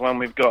ages. When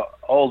we've got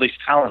all this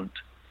talent,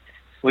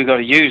 we've got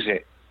to use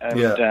it,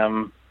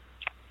 and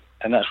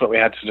that's what we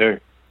had to do.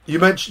 You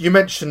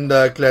mentioned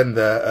Glenn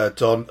there,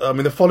 Don. I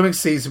mean, the following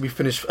season we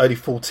finished only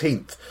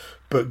 14th,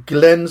 but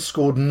Glenn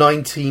scored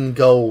 19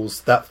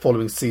 goals that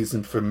following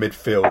season from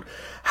midfield.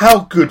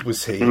 How good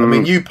was he? I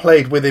mean, you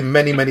played with him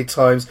many, many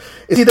times.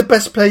 Is he the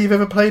best player you've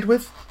ever played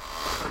with?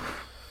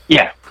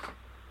 Yeah.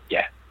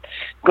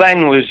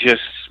 Glenn was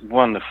just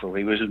wonderful.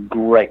 He was a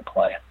great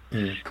player.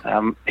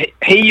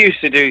 He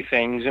used to do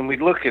things, and we'd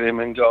look at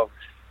him and go,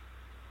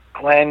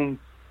 Glenn,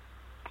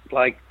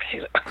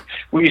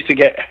 we used to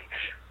get,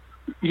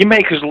 you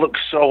make us look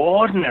so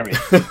ordinary.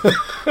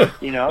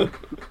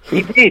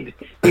 He did.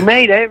 He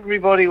made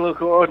everybody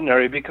look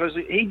ordinary, because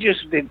he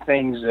just did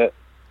things that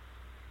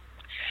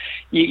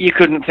you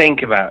couldn't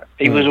think about.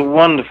 He was a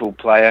wonderful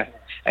player.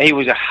 He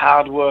was a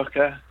hard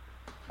worker.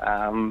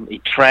 He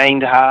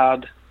trained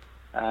hard.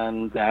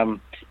 And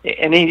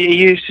he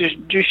used to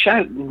just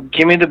shout,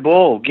 "Give me the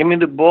ball! Give me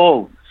the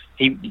ball!"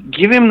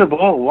 Give him the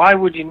ball. Why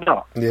would you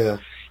not? Yeah.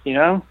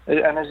 And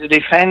as a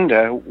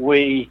defender,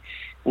 we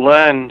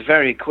learned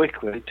very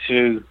quickly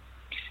to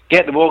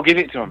get the ball, give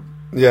it to him.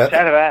 Yeah. It's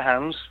out of our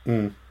hands.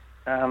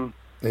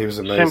 He was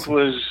amazing. Simple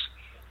as,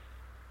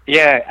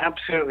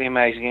 absolutely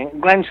amazing.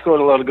 Glenn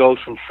scored a lot of goals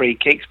from free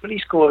kicks, but he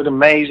scored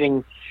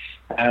amazing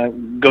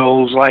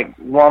goals, like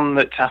one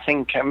that I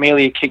think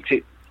Amelia kicked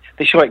it.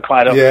 They show it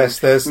quite often. Yes,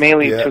 there's...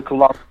 Amelia took a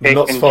long kick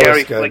and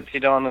Jerry flicked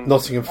it on. And,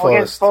 Nottingham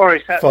Forest.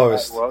 Forest.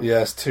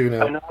 Yes,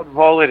 2-0. And Odd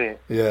volleyed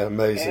it. Yeah,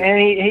 amazing. And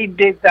he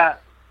did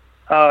that.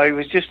 Oh, it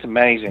was just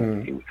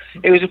amazing.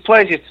 It was a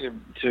pleasure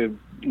to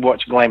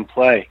watch Glenn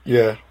play.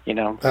 Yeah.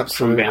 Absolutely.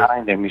 From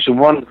behind him. He's a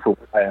wonderful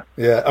player.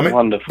 Yeah, I mean,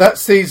 wonderful. That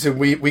season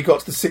we got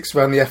to the 6th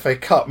round of the FA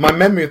Cup. My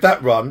memory of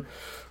that run,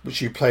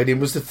 which you played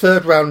in, was the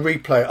 3rd round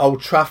replay at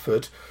Old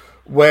Trafford,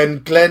 when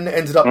Glenn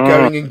ended up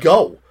going in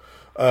goal.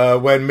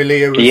 When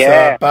Malia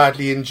was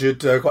badly injured,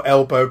 got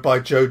elbowed by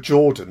Joe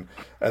Jordan,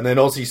 and then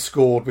Ozzy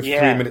scored with 3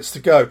 minutes to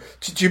go.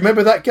 Do you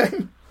remember that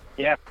game?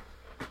 Yeah,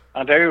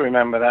 I do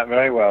remember that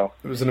very well.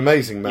 It was an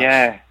amazing match.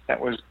 Yeah,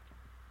 that was...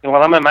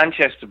 Well, I'm a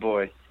Manchester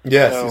boy.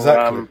 Yes, so,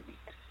 exactly.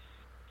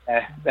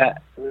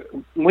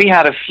 We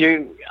had a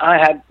few... I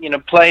had,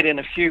 played in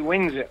a few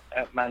wins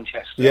at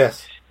Manchester.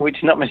 Yes.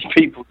 Which not many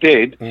people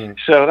did.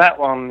 So that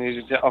one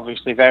is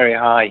obviously very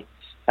high.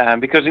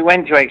 Because it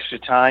went to extra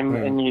time,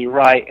 and you're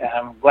right,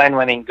 Glenn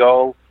went in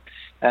goal,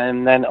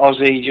 and then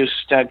Ozzy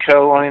just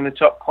curled one in the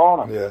top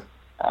corner. Yeah.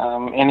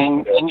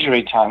 In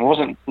injury time. It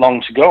wasn't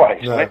long to go,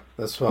 actually. No,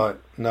 that's right.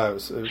 No, it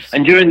was...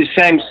 And during the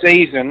same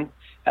season,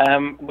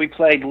 we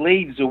played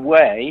Leeds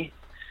away,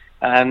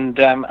 and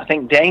I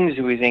think Daines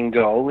was in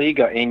goal. He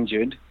got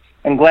injured,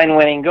 and Glenn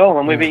went in goal,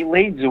 and we beat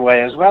Leeds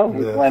away as well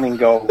with Glenn in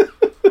goal.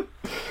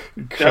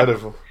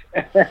 Incredible.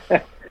 He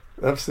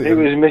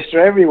Absolutely. was Mr.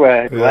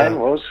 Everywhere, Glenn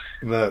was.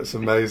 No, it's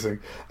amazing.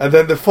 And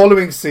then the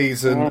following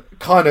season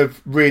kind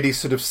of really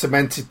sort of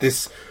cemented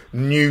this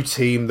new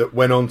team that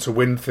went on to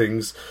win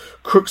things.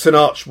 Crooks and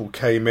Archibald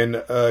came in,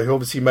 who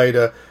obviously made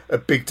a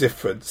big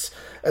difference.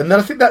 And then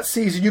I think that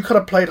season you kind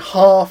of played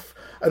half,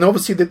 and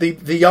obviously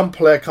the young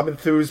player coming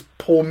through is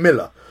Paul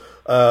Miller.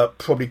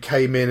 Probably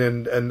came in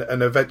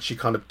and eventually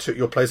kind of took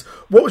your place.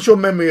 What was your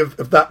memory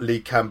of that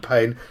league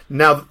campaign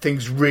now that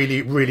things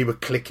really, really were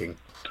clicking?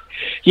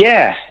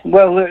 Yeah,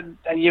 well,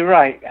 you're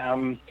right.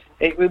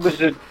 It was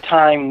a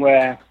time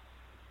where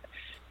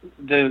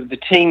the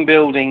team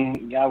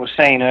building I was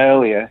saying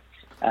earlier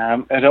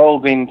had all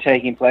been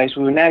taking place.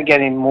 We were now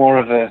getting more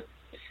of a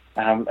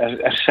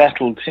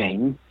settled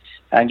team,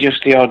 and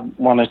just the odd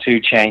one or two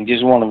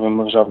changes. One of them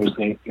was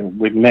obviously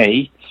with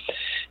me.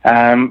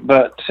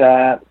 But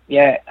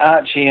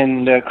Archie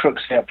and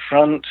Crooks up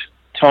front,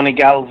 Tony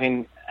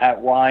Galvin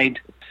out wide.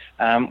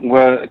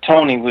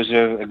 Tony was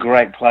a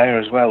great player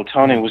as well.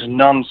 Tony was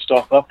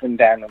non-stop up and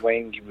down the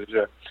wing. He was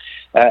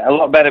a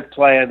lot better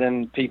player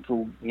than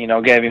people,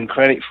 gave him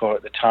credit for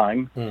at the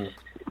time.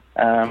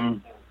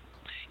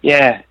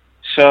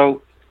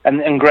 So,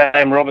 and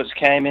Graham Roberts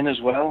came in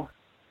as well.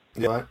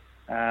 Right.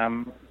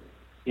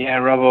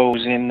 Robbo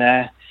was in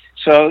there.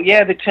 So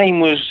yeah, the team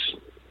was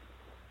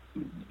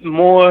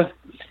more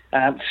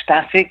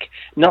static.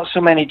 Not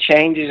so many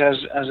changes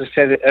as I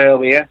said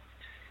earlier.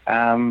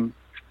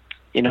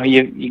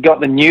 You got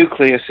the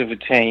nucleus of a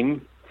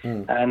team,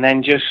 and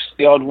then just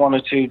the odd one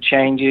or two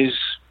changes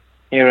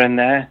here and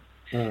there,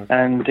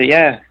 and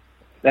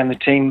then the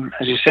team,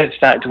 as you said,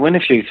 started to win a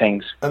few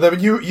things. And then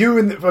you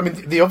in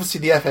obviously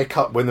the FA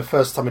Cup, when the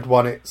first time it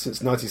won it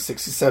since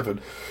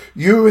 1967,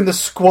 you were in the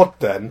squad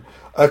then,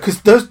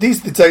 because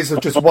these are the days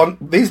of just one.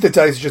 These are the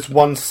days of just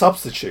one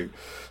substitute.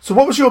 So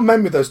what was your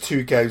memory of those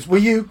two games? Were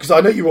you, because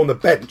I know you were on the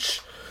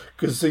bench,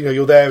 because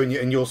you're there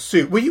in your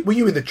suit. Were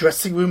you in the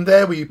dressing room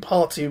there? Were you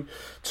party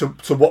to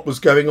what was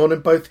going on in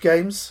both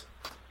games?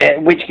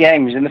 Which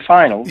games? In the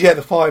finals? Yeah,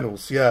 the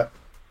finals. Yeah.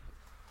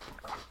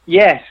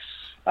 Yes.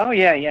 Oh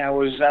yeah. I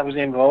was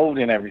involved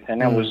in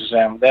everything. I was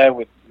there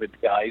with the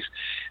guys.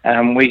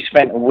 We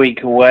spent a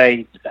week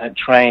away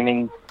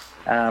training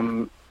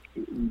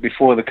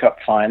before the cup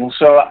final.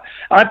 So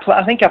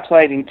I think I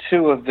played in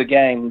two of the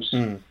games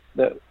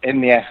that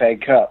in the FA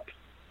Cup.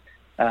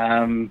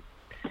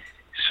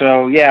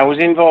 So yeah, I was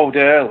involved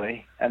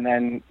early, and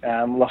then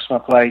lost my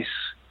place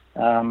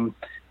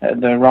at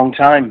the wrong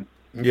time.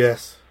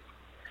 Yes.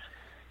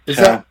 Is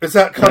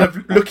that kind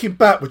of, looking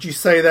back, would you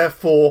say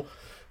therefore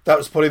that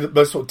was probably the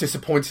most sort of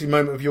disappointing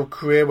moment of your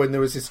career, when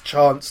there was this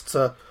chance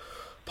to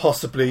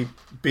possibly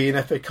be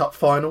an FA Cup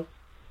final?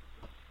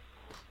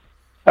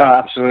 Oh,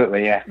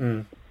 absolutely, yeah.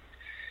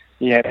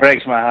 Yeah, it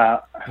breaks my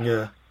heart.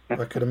 Yeah,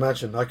 I could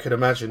imagine. I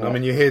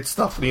mean, you hear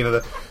stuff,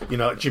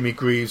 like Jimmy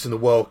Greaves and the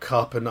World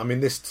Cup, and I mean,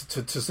 this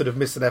to sort of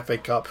miss an FA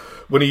Cup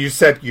when you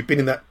said you've been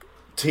in that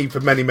team for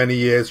many, many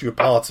years, you were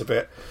part of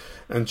it,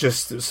 and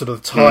just sort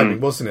of the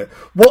timing, wasn't it?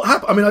 What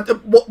happened? I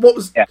mean, what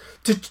was? Yeah.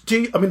 Do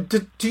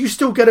you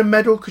still get a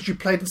medal because you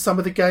played in some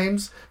of the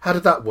games? How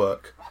did that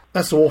work?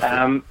 That's awful.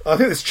 I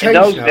think it's changed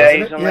in those now,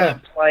 days, isn't it? unless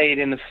you played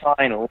in the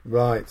final.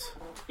 Right.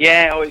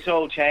 Yeah, it's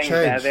all changed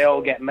now. They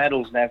all get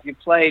medals now. If you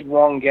played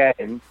one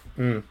game,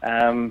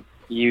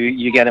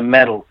 you get a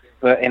medal.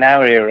 But in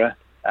our era,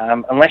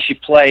 unless you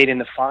played in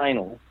the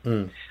final,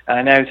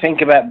 now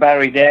think about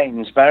Barry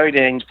Daines. Barry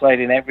Daines played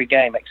in every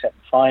game except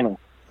the final.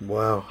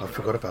 Wow, I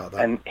forgot about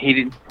that. And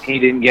he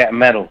didn't get a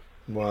medal.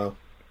 Wow,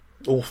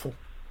 awful.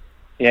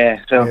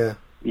 Yeah, so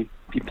you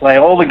play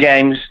all the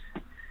games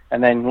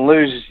and then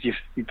lose your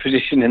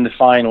position in the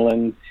final,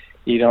 and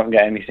you don't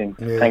get anything.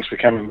 Yeah. Thanks for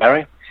coming,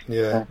 Barry.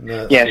 Yeah,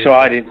 so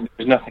I didn't.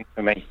 There was nothing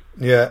for me.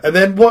 Yeah, and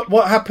then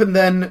what happened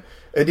then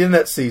at the end of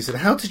that season?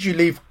 How did you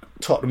leave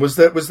Tottenham? Was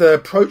there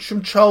approach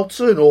from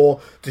Charlton,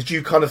 or did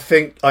you kind of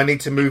think, I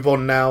need to move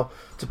on now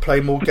to play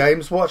more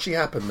games? What actually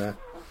happened there?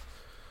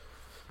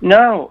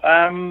 No,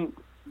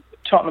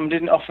 Tottenham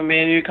didn't offer me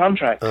a new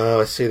contract. Oh,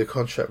 I see, the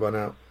contract run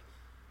out.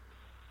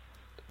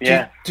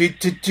 Yeah.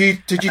 Did you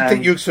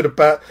think you were sort of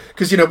bad?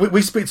 Because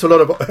we speak to a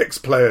lot of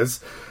ex-players,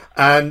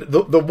 and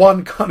the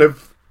one kind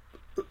of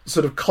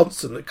sort of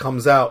constant that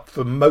comes out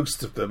for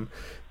most of them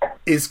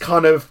is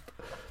kind of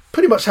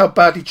pretty much how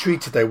badly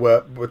treated they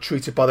were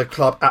treated by the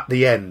club at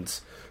the end.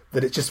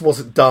 That it just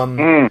wasn't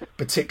done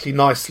particularly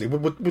nicely.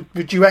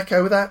 Would you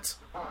echo that?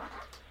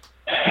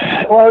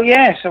 Well,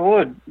 yes, I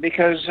would,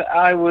 because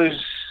I was.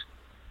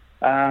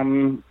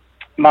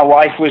 My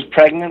wife was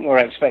pregnant. We were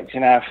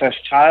expecting our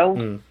first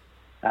child.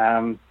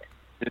 The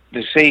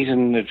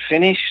season had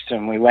finished,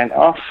 and we went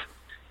off,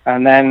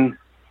 and then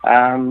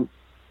I'm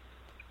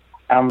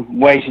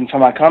waiting for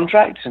my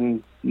contract,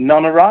 and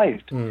none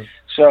arrived.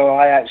 So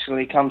I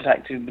actually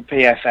contacted the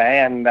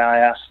PFA, and I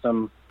asked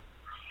them,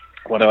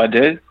 "What do I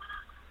do?"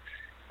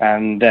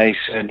 And they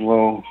said,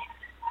 "Well,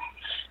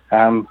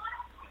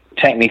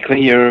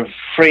 technically you're a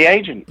free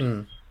agent."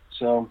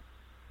 So,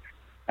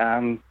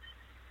 I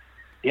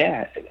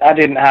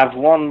didn't have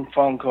one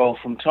phone call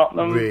from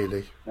Tottenham.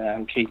 Really?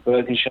 Keith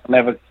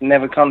Birkinshaw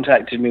never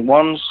contacted me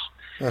once.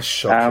 That's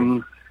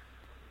shocking.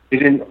 They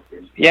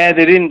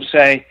didn't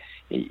say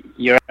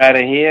you're out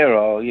of here,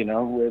 or it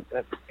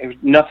was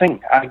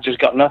nothing. I just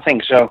got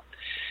nothing. So,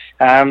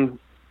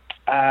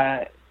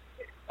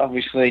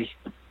 obviously,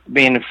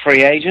 being a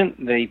free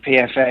agent, the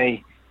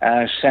PFA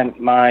sent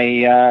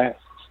my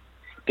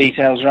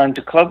details around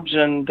to clubs,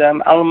 and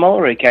Alan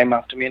Mullery came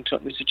after me and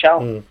took me to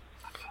Charlton.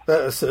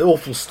 That's an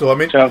awful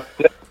story. So,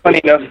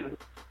 funny enough,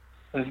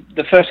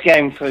 the first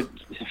game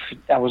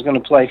I was going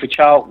to play for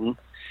Charlton,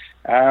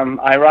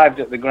 I arrived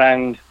at the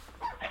ground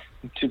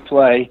to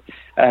play,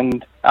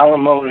 and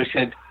Alan Mullery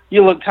said,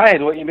 "You look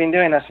tired, what have you been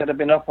doing?" I said, "I've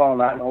been up all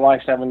night, my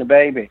wife's having a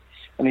baby."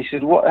 And he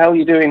said, "What the hell are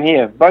you doing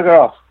here? Bugger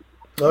off.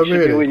 Oh, you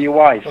should be with your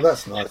wife." Oh,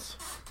 that's nice.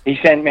 He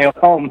sent me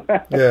home.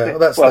 Yeah,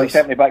 well, he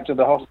sent me back to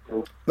the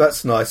hospital.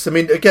 That's nice. I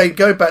mean, again,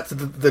 going back to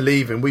the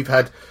leaving, we've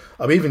had...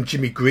 even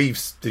Jimmy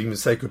Greaves didn't even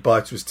say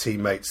goodbye to his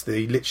teammates.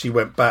 He literally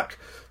went back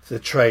to the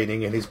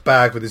training, and his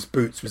bag with his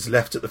boots was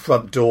left at the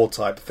front door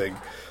type thing.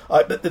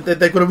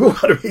 They've got a real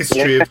kind of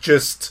history of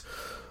just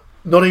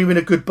not even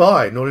a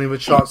goodbye, not even a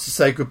chance to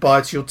say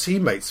goodbye to your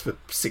teammates for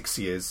 6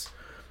 years.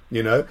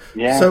 Yeah.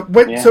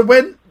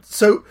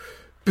 So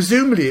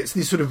presumably it's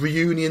these sort of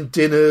reunion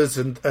dinners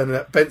and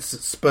events at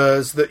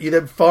Spurs that you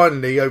then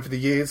finally, over the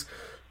years,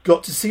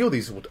 got to see all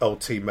these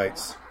old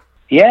teammates.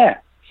 Yeah.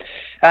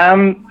 Let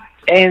me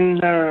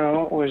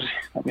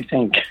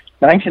think,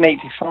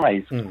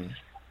 1985,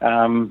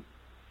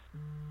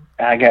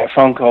 I get a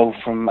phone call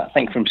from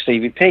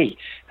Stevie P,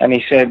 and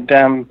he said,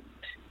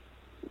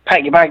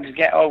 pack your bags,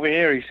 get over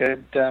here. He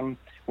said,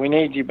 we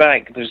need you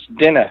back, there's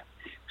dinner.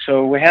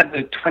 So we had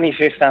the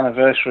 25th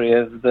anniversary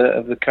of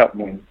the Cup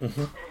win.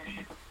 Mm-hmm.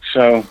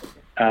 So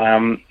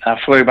I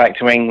flew back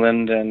to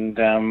England,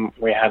 and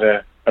we had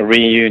a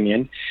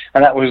reunion,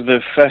 and that was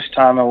the first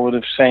time I would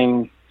have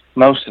seen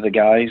most of the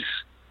guys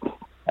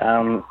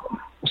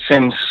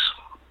since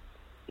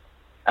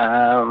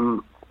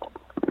some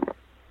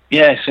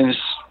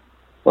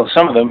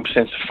of them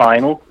since the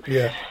final.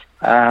 Yeah.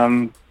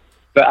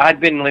 But I'd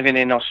been living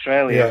in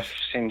Australia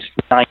since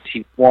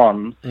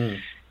 '91,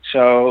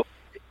 so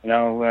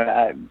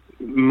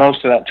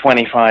most of that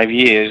 25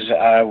 years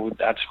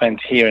I'd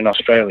spent here in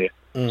Australia.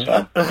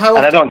 So, and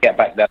I don't get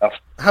back that often.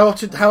 How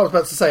often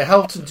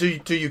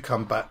do you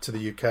come back to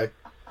the UK?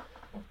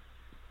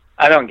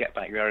 I don't get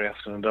back very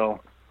often at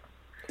all.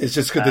 Is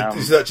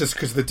that just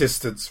because of the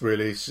distance?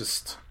 Really,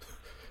 it's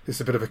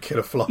a bit of a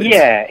killer flight.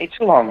 Yeah, it's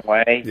a long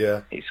way.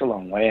 Yeah, it's a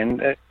long way,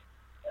 and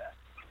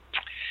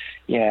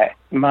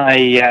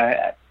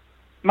my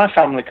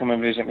family come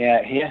and visit me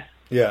out here.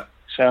 Yeah.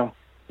 So,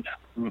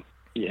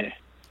 yeah.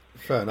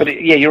 Fair enough.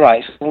 But you're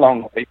right. It's a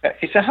long way.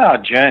 It's a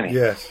hard journey.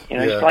 Yes.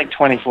 It's like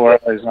 24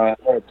 hours on an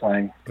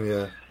airplane.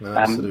 Yeah. No,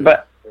 absolutely.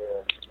 But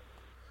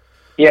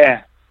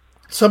yeah.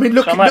 So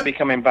I might be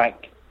coming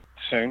back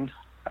soon.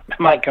 I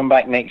might come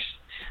back next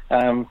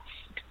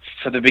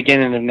for the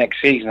beginning of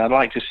next season. I'd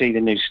like to see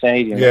the new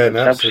stadium. Yeah, it's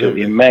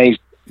absolutely amazing.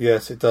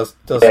 Yes, it does.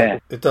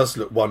 It does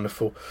look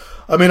wonderful.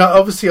 I mean,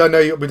 obviously, I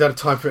know we don't have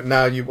time for it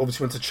now. You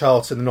obviously went to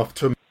Charlton and off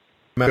to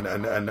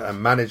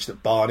and managed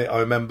at Barnet, I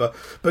remember.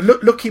 But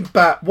looking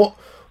back, what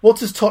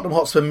does Tottenham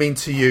Hotspur mean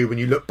to you when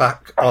you look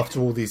back after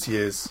all these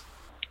years?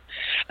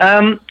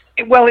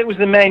 Well, it was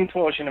the main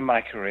portion of my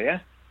career.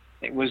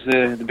 It was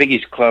the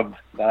biggest club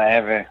that I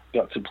ever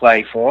got to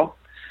play for.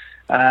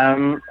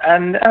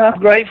 And I'm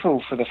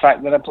grateful for the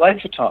fact that I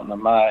played for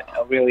Tottenham. I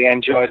really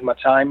enjoyed my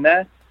time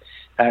there.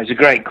 It was a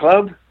great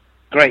club,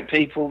 great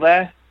people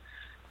there.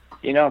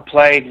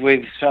 Played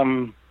with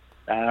some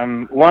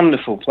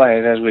wonderful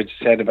players, as we'd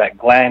said about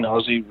Glenn,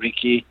 Ozzy,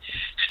 Ricky,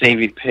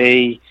 Stevie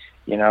P,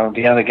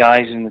 the other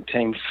guys in the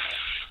team,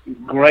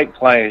 great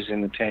players in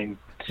the team.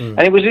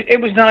 And it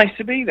was nice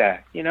to be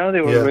there. They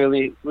were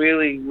really,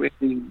 really,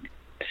 really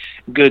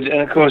good. And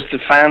of course the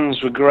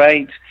fans were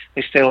great.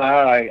 They still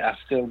are. I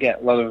still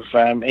get a lot of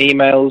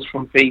emails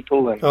from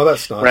people. And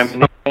that's nice.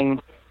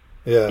 Reminiscing.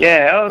 Yeah.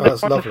 Yeah.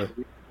 That's lovely.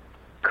 The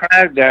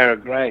crowd there are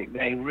great.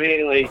 They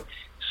really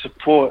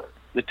support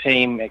the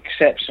team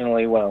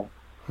exceptionally well.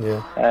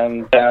 Yeah.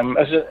 And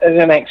as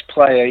an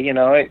ex-player,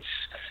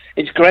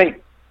 it's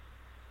great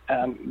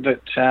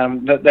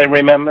that they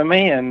remember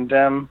me, and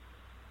I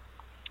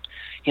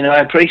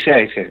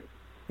appreciate it.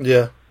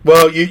 Yeah.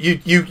 Well, you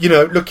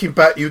looking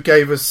back, you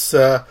gave us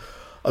a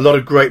lot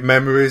of great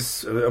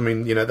memories. I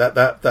mean,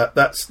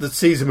 that's the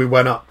season we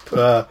went up.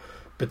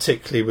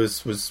 Particularly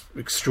was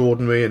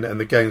extraordinary, and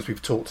the games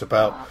we've talked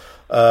about.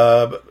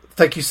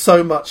 Thank you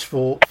so much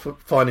for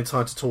finding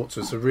time to talk to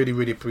us. I really,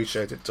 really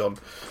appreciate it, Don,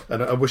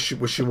 and I wish you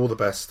all the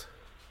best.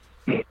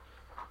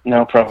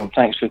 No problem.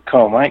 Thanks for the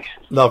call, Mike.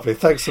 Lovely.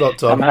 Thanks a lot,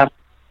 Don. I'm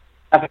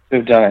happy to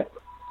have done it.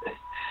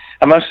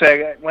 I must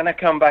say, when I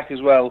come back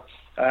as well,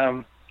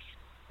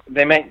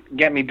 they may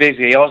get me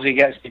busy. Ozzy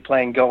gets me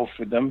playing golf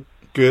with them.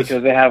 Good.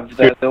 Because they have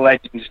the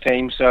Legends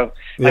team, so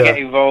I get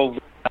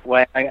involved that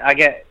way. I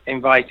get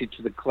invited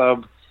to the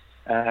club,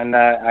 and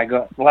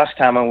last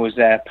time I was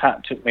there,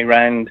 Pat took me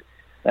round.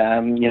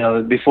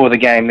 Before the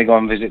game, they go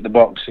and visit the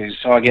boxes,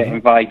 so I get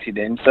invited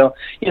in. So,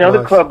 nice.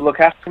 The club look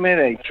after me,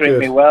 they treat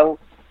me well.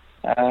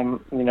 All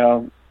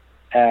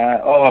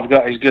I've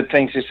got is good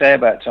things to say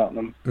about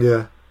Tottenham.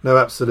 Yeah, no,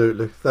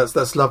 absolutely.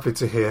 That's lovely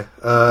to hear.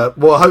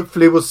 Well,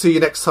 hopefully we'll see you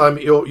next time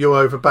you're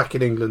over back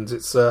in England.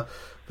 It's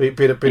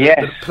been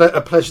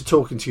a pleasure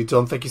talking to you,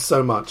 Don. Thank you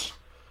so much.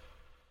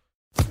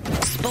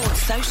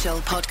 Sports Social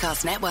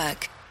Podcast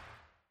Network.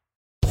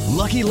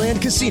 Lucky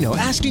Land Casino,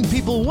 asking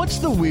people, what's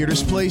the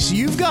weirdest place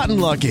you've gotten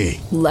lucky?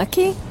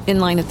 Lucky? In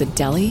line at the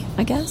deli,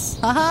 I guess?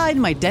 Aha,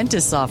 in my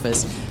dentist's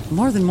office.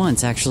 More than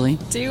once, actually.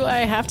 Do I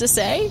have to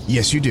say?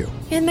 Yes, you do.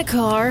 In the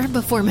car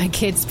before my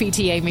kids'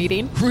 PTA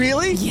meeting.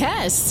 Really?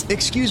 Yes.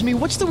 Excuse me,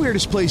 what's the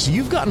weirdest place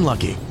you've gotten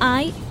lucky?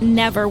 I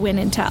never win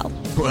and tell.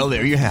 Well,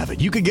 there you have it.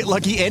 You can get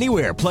lucky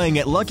anywhere, playing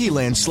at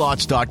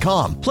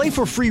LuckyLandSlots.com. Play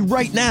for free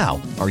right now.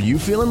 Are you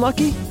feeling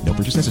lucky? No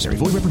purchase necessary.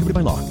 Void where prohibited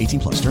by law.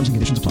 18+. Terms and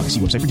conditions apply. See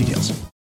website for details.